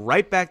will be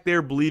right back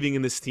there believing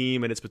in this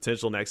team and its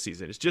potential next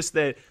season. It's just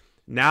that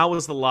now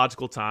is the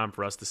logical time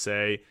for us to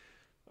say,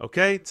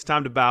 okay, it's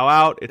time to bow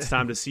out. It's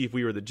time to see if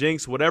we were the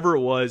jinx, whatever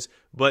it was.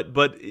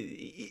 But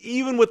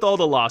even with all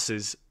the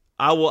losses,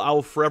 I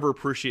will forever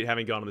appreciate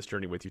having gone on this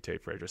journey with you,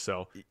 Tate Frazier.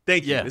 So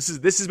thank you. Yeah. This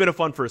has been a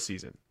fun first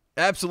season.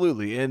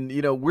 Absolutely. And,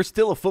 we're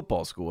still a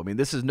football school. I mean,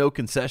 this is no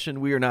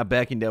concession. We are not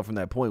backing down from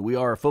that point. We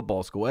are a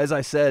football school. As I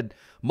said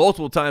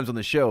multiple times on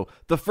the show,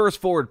 the first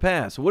forward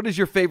pass. What is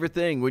your favorite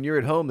thing when you're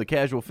at home, the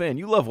casual fan?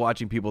 You love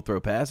watching people throw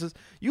passes.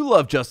 You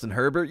love Justin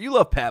Herbert. You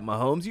love Pat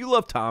Mahomes. You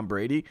love Tom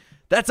Brady.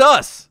 That's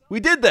us. We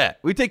did that.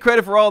 We take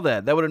credit for all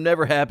that. That would have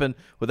never happened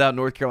without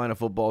North Carolina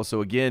football.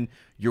 So, again,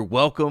 you're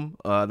welcome.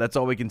 That's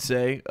all we can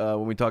say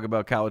when we talk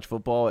about college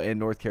football and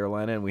North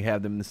Carolina, and we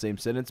have them in the same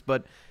sentence.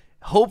 But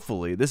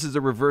hopefully this is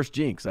a reverse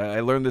jinx. I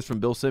learned this from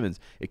Bill Simmons.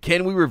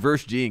 Can we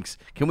reverse jinx?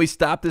 Can we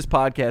stop this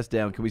podcast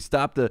down? Can we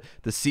stop the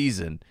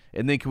season?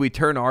 And then can we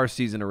turn our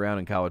season around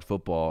in college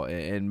football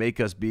and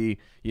make us be,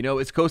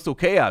 it's coastal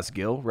chaos,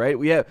 Gill, right?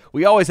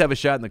 We always have a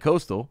shot in the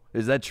coastal.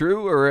 Is that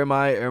true, or am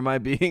I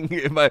being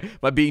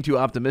being too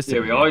optimistic?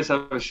 Yeah, we always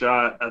have a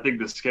shot. I think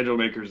the schedule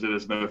makers did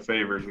us no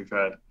favors. We've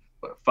had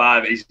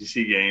 5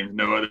 ACC games.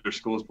 No other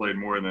schools played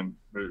more than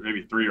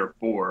maybe 3 or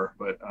 4,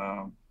 but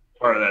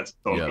part of that's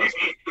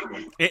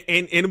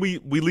and we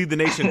lead the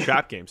nation in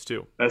trap games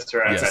too. That's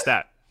right. That's a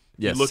stat.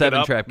 Yes,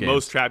 7 trap games.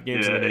 Most trap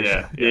games in the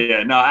nation.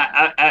 Yeah. No,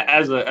 I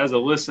as a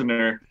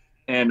listener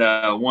and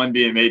one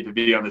being made to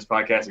be on this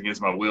podcast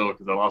against my will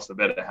because I lost the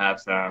bet at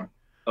halftime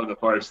of the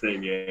Florida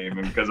State game,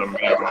 and because I'm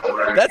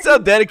That's how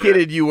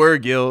dedicated you were,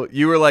 Gill.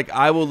 You were like,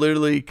 I will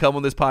literally come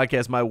on this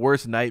podcast, my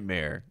worst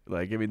nightmare.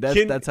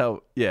 That's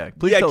how. Yeah,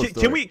 please tell the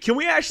story.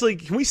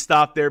 Can we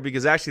stop there,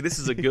 because actually this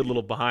is a good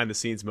little behind the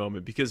scenes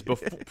moment, because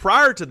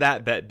prior to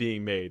that bet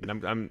being made,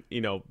 and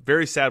I'm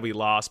very sad we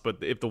lost, but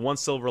if the one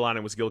silver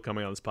lining was Gill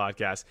coming on this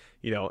podcast,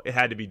 it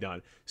had to be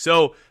done.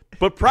 So,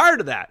 but prior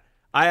to that,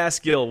 I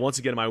asked Gill once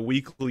again my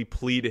weekly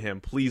plea to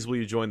him, please will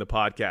you join the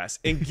podcast?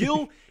 And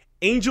Gill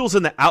Angels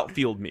in the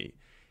outfielded me,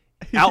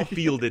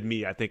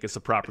 I think is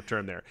the proper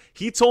term there.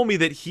 He told me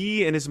that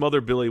he and his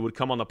mother Billy would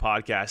come on the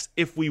podcast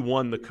if we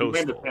won the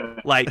Coastal.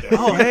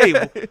 Oh,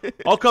 hey,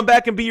 I'll come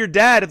back and be your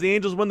dad if the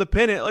Angels win the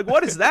pennant.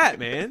 What is that,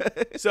 man?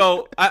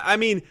 So, I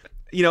mean,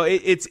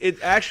 it's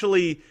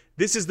actually,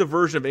 this is the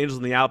version of Angels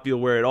in the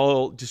Outfield where it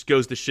all just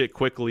goes to shit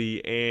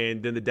quickly,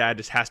 and then the dad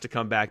just has to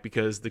come back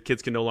because the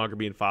kids can no longer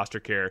be in foster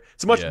care.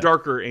 It's a much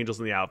darker Angels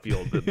in the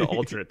Outfield, the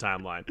alternate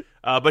timeline.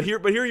 But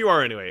here you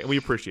are anyway, and we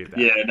appreciate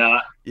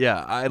that.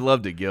 Yeah, I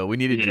loved it, Gil. We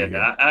needed you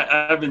here.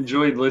 I've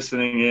enjoyed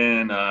listening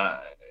in, to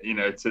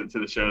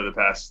the show the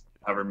past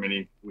however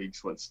many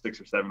weeks, 6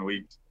 or 7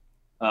 weeks.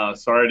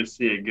 Sorry to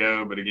see it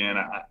go, but again,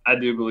 I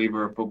do believe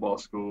we're a football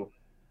school.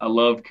 I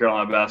love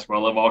Carolina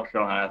basketball. I love all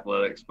Carolina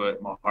athletics,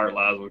 but my heart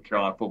lies with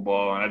Carolina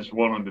football, and I just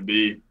want them to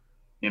be,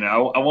 I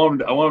want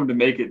them to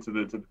make it to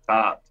the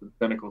top, to the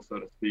pinnacle, so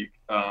to speak,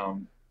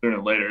 sooner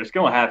or later. It's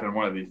going to happen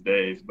one of these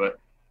days. But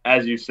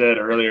as you said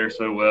earlier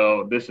so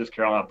well, this is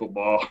Carolina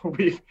football.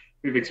 We've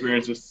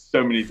experienced this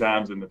so many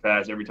times in the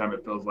past. Every time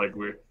it feels like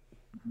we're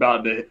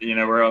about to,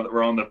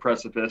 we're on the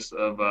precipice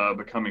of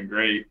becoming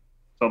great,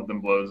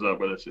 something blows up,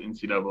 whether it's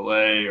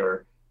NCAA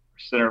or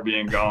center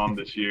being gone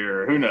this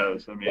year. Who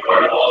knows? I mean,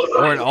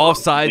 or an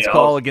offsides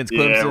call against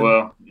Clemson. Yeah,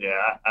 well,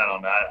 I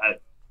don't know.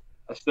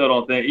 I still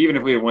don't think, even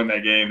if we had won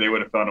that game, they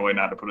would have found a way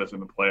not to put us in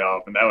the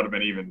playoff, and that would have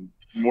been even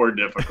more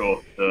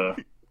difficult to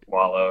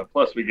swallow.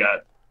 Plus, we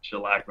got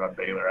shellacked by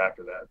Baylor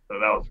after that, so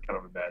that was kind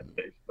of a bad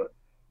taste. But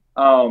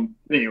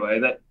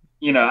anyway,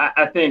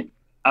 I think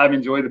I've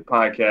enjoyed the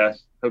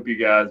podcast. Hope you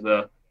guys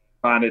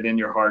find it in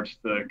your hearts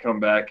to come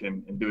back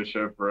and do a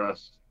show for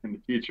us in the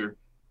future.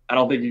 I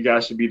don't think you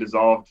guys should be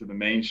dissolved to the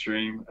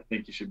mainstream. I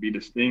think you should be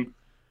distinct.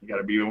 You got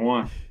to be the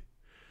one.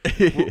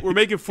 We're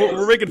making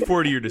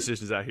 40-year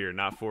decisions out here,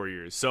 not 4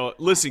 years. So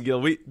listen,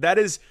 Gill,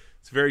 it's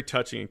very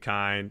touching and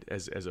kind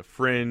as a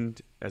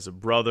friend, as a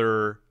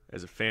brother,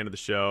 as a fan of the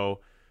show.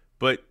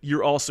 But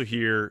you're also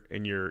here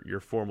in your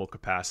formal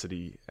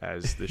capacity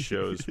as the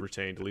show's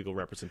retained legal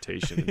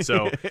representation. And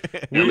so,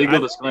 legal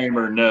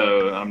disclaimer: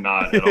 no, I'm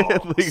not at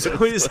all. So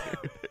we just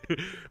have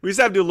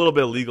to do a little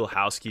bit of legal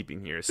housekeeping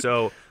here.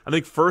 So I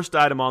think first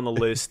item on the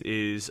list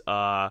is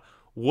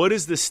what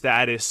is the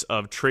status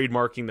of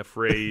trademarking the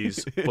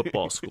phrase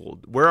football school?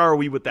 Where are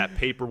we with that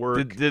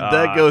paperwork? Did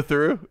that go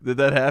through? Did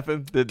that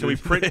happen? Can we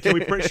print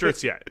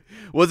shirts yet?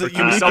 Was it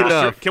unique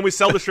enough? Can we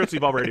sell the shirts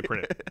we've already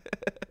printed?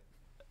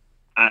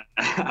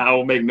 I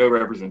will make no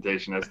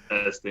representation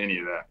as to any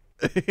of that.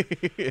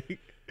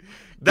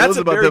 That's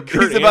he's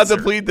about to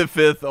plead the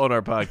fifth on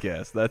our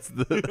podcast. That's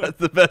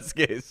the best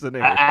case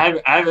scenario.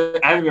 I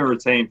haven't been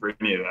retained for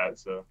any of that.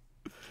 So,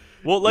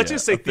 well, let's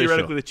just say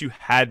theoretically that you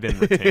had been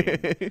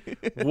retained.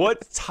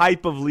 What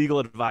type of legal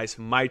advice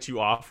might you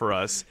offer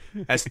us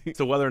as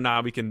to whether or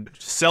not we can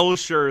sell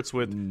shirts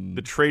with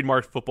the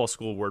trademarked football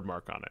school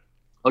wordmark on it?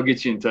 I'll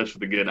get you in touch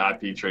with a good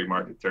IP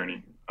trademark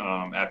attorney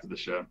after the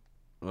show.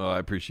 Oh, I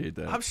appreciate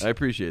that. I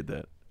appreciate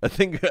that. I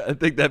think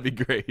that'd be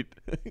great.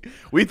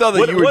 We thought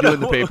that you were doing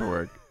the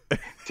paperwork.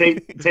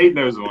 Tate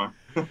knows one.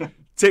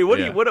 Tate,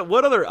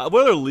 what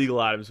other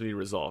legal items we need to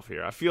resolve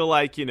here? I feel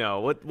like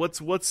what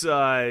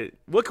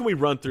can we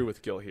run through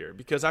with Gill here?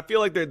 Because I feel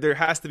like there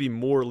has to be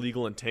more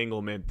legal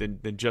entanglement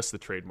than just the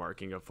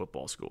trademarking of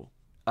football school.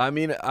 I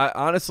mean,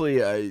 honestly,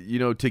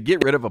 to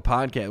get rid of a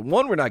podcast,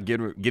 one, we're not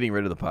getting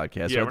rid of the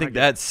podcast. So I think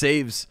that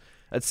saves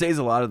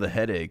a lot of the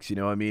headaches,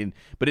 I mean,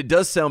 but it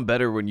does sound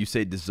better when you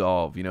say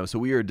dissolve, so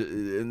we are,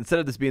 instead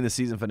of this being the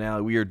season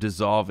finale, we are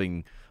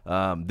dissolving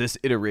this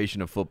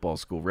iteration of football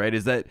school, right?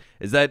 Is that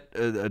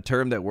a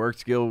term that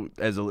works, Gill,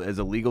 as a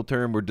legal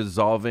term? We're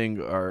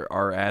dissolving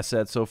our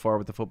assets so far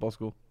with the football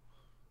school?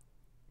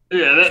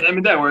 Yeah,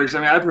 that works. I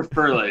mean,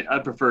 I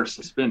prefer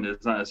suspended.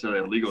 It's not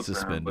necessarily a legal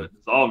term, but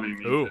dissolving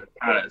means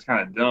it's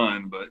kind of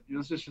done, but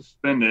let's just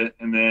suspend it,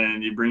 and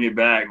then you bring it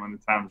back when the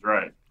time's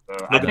right.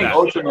 So I think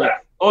ultimately,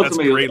 that's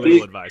great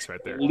legal advice right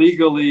there.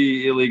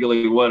 Legally,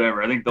 illegally,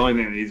 whatever. I think the only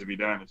thing that needs to be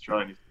done is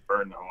Charlie needs to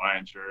burn the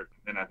Hawaiian shirt,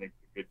 and then I think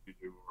the good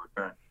people will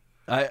return.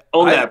 That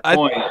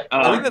point,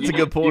 I think that's a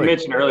good point. You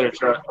mentioned earlier,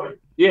 Charlie.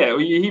 Yeah,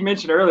 he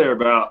mentioned earlier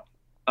about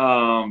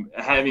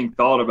having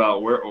thought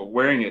about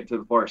wearing it to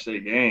the Florida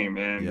State game,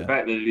 and the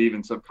fact that it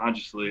even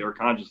subconsciously or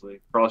consciously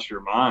crossed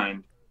your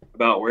mind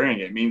about wearing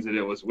it means that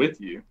it was with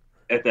you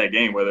at that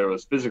game, whether it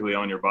was physically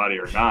on your body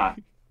or not.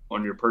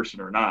 On your person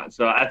or not.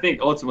 So I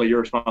think ultimately you're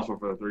responsible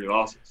for the 3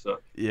 losses. So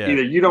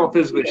either you don't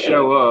physically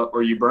show up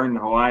or you burn the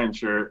Hawaiian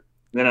shirt,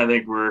 then I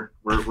think we're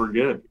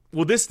good.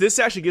 Well, this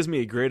actually gives me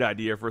a great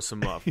idea for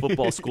some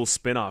football school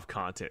spinoff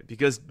content,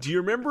 because do you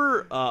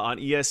remember on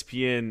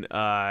ESPN,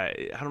 I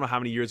don't know how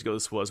many years ago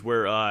this was,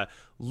 where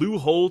Lou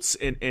Holtz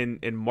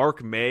and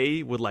Mark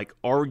May would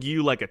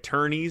argue like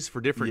attorneys for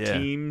different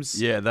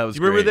teams? Yeah, that was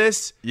you remember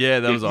this?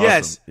 Yeah, that was awesome.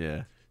 Yes.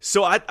 Yeah.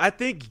 So I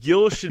think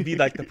Gill should be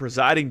the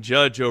presiding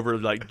judge over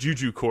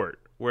Juju Court,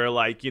 where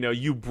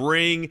you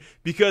bring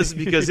because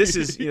this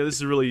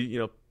is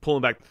really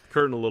pulling back the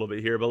curtain a little bit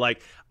here, but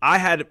I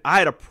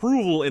had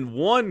approval in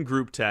one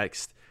group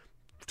text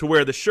to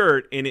wear the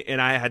shirt,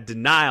 and I had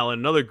denial in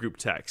another group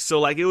text.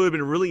 So it would have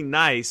been really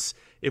nice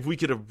if we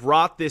could have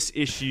brought this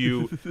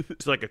issue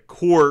to a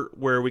court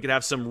where we could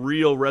have some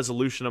real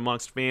resolution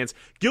amongst fans.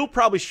 Gill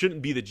probably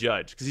shouldn't be the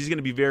judge because he's going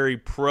to be very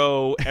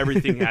pro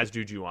everything has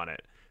Juju on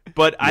it.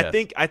 But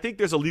yes. I think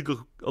there's a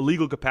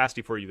legal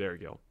capacity for you there,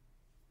 Gill.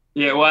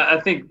 Yeah, well, I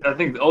think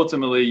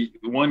ultimately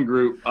one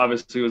group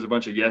obviously was a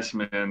bunch of yes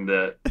men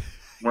that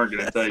weren't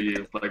going to tell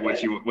you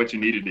what you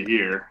needed to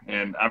hear,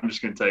 and I'm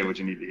just going to tell you what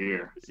you need to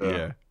hear. So,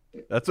 yeah,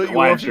 that's what you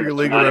want for your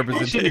legal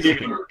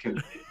representation.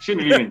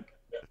 Shouldn't even.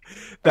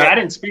 I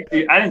didn't speak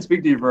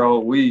to you for a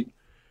whole week,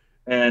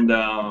 and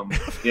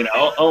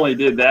only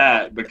did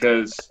that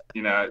because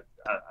I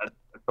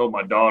told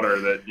my daughter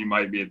that you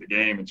might be at the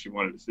game and she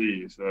wanted to see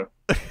you. So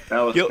that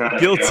was Gill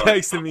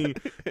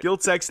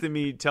texted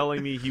me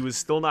telling me he was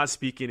still not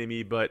speaking to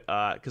me, but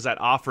because I'd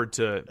offered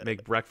to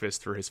make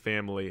breakfast for his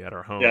family at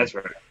our home. Yeah, that's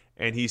right.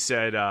 And he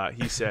said,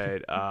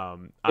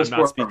 I'm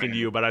not speaking to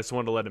you, but I just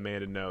wanted to let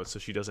Amanda know so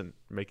she doesn't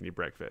make any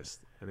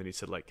breakfast. And then he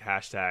said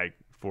hashtag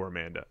for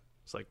Amanda.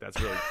 It's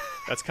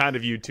that's kind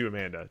of you too,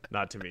 Amanda,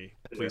 not to me.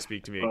 Please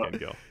speak to me again,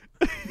 Gill.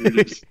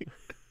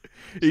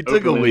 He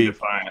took a week.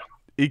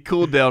 He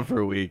cooled down for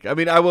a week. I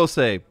mean, I will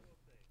say,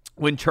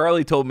 when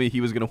Charlie told me he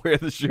was going to wear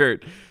the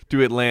shirt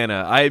to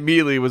Atlanta, I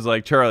immediately was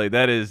like, Charlie,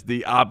 that is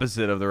the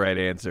opposite of the right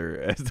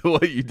answer as to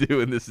what you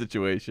do in this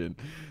situation.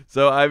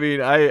 So, I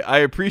mean, I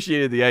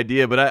appreciated the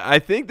idea, but I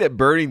think that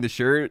burning the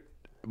shirt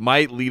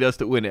might lead us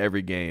to win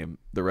every game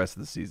the rest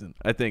of the season.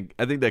 I think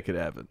that could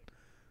happen.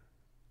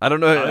 I don't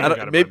know.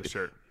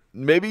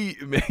 Maybe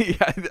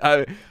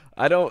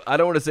I don't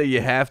want to say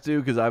you have to,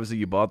 because obviously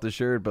you bought the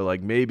shirt, but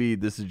like maybe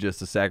this is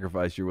just a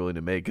sacrifice you're willing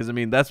to make, because I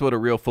mean that's what a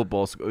real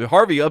football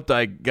Harvey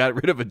Updike got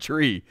rid of a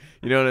tree.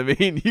 You know what I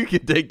mean? You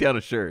can take down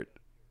a shirt.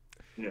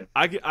 Yeah.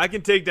 I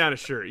can take down a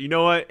shirt. You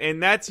know what?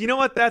 And that's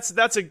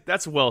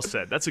well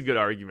said. That's a good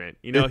argument.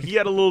 You know, he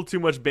had a little ttoo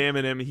much Bam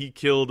in him. He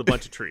killed a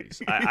bunch of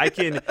trees. I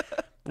can.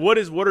 What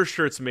are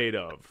shirts made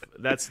of?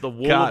 That's the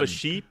wool of a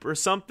sheep or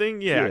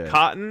something. Yeah,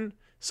 cotton.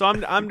 So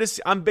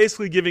I'm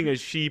basically giving a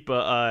sheep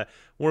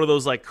one of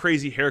those like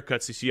crazy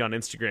haircuts you see on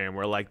Instagram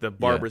where like the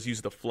barbers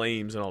use the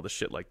flames and all the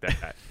shit like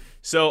that.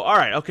 So all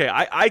right, okay,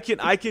 I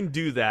can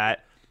do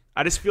that.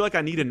 I just feel like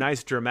I need a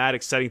nice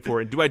dramatic setting for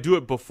it. Do I do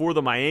it before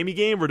the Miami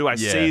game, or do I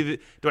save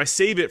it? Do I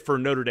save it for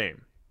Notre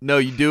Dame? No,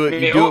 you do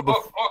it. You do it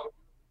before.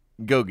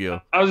 Go,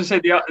 Gill. I was just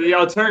saying the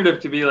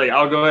alternative could be like,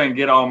 I'll go ahead and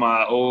get all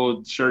my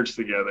old shirts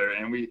together,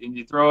 and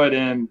you throw it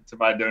in to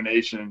my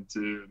donation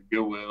to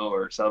Goodwill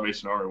or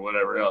Salvation Army or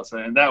whatever else,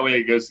 and that way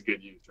it goes to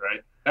good use,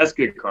 right? That's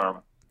good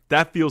karma.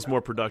 That feels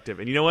more productive,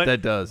 and you know what?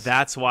 That does.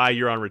 That's why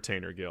you're on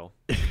retainer, Gil.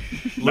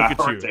 Look at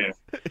you.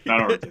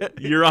 Not on retainer.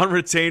 You're on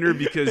retainer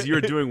because you're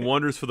doing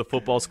wonders for the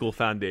Football School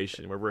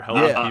Foundation, where we're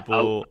helping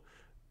people.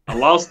 I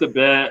lost a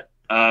bet.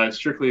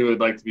 Strictly would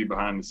like to be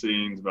behind the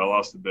scenes, but I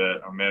lost a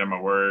bet. I'm a man of my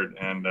word,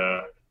 and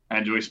I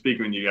enjoy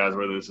speaking with you guys,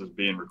 whether this is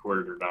being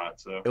recorded or not.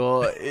 So,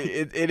 well,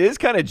 it is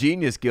kind of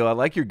genius, Gil. I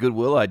like your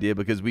Goodwill idea,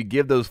 because we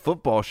give those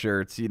football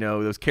shirts,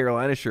 those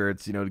Carolina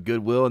shirts, to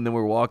Goodwill, and then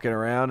we're walking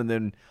around, and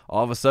then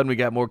all of a sudden we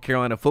got more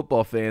Carolina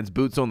football fans,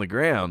 boots on the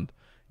ground.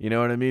 You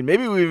know what I mean?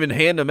 Maybe we even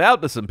hand them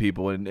out to some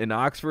people in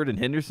Oxford and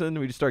Henderson.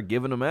 We just start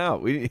giving them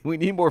out. We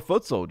need more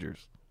foot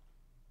soldiers.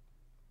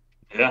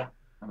 Yeah,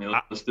 I mean,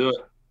 let's do it.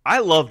 I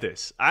love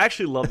this. I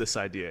actually love this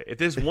idea. If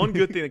there's one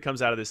good thing that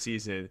comes out of this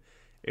season,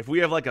 if we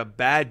have like a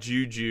bad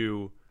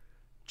juju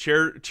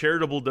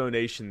charitable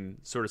donation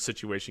sort of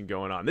situation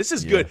going on, this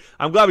is good.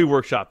 I'm glad we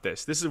workshopped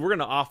this. We're going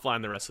to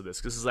offline the rest of this,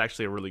 because this is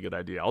actually a really good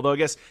idea. Although I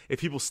guess if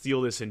people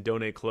steal this and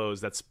donate clothes,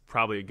 that's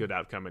probably a good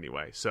outcome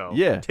anyway. So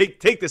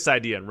take this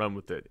idea and run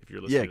with it if you're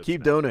listening. Yeah,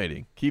 keep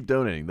donating. Keep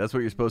donating. That's what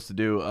you're supposed to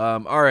do.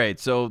 All right,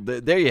 so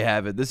there you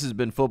have it. This has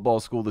been Football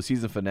School, the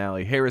season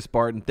finale. Harris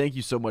Barton, thank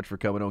you so much for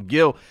coming on.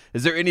 Gil,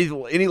 is there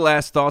any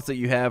last thoughts that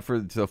you have for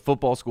the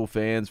Football School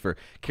fans, for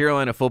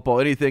Carolina football?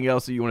 Anything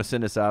else that you want to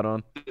send us out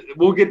on?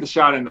 We'll get the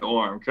shot in the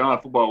arm.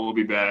 Carolina football will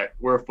be back.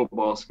 We're a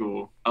football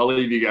school. I'll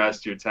leave you guys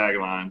to your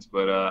taglines,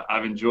 but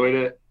I've enjoyed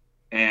it.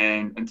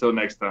 And until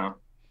next time.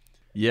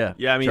 Yeah.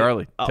 I mean,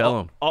 Charlie, tell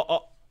them.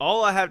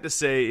 All I have to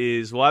say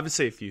is, I have to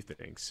say a few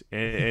things,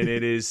 and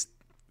it is,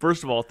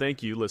 first of all,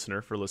 thank you,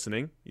 listener, for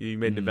listening. You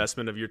made an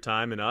investment of your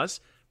time in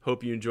us.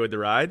 Hope you enjoyed the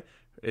ride,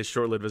 as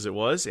short-lived as it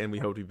was, and we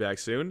hope to be back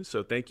soon.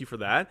 So thank you for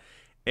that.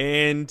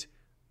 And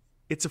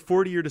it's a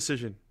 40-year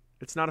decision.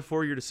 It's not a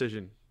 4-year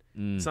decision.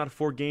 It's not a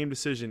 4-game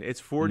decision. It's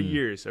 40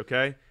 years,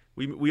 okay?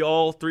 We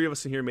all three of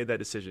us in here made that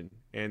decision,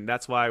 and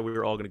that's why we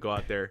were all going to go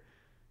out there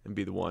and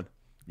be the one.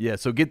 Yeah,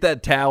 so get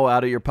that towel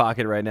out of your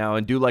pocket right now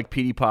and do like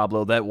Petey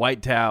Pablo, that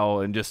white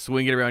towel, and just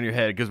swing it around your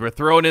head, because we're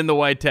throwing in the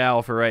white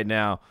towel for right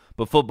now.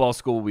 But Football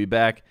School will be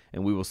back,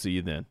 and we will see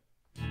you then.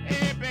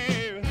 Hey,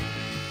 baby,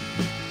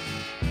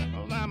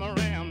 well, I'm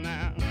around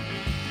now.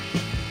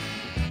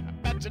 I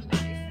bet you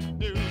like to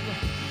do,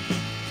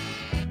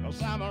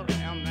 'cause I'm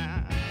around now.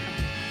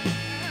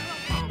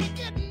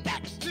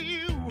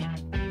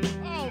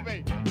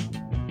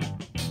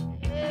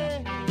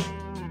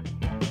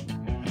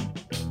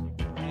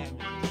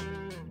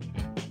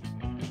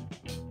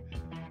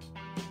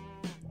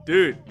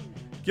 Dude,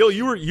 Gil,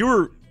 you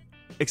were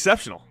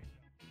exceptional.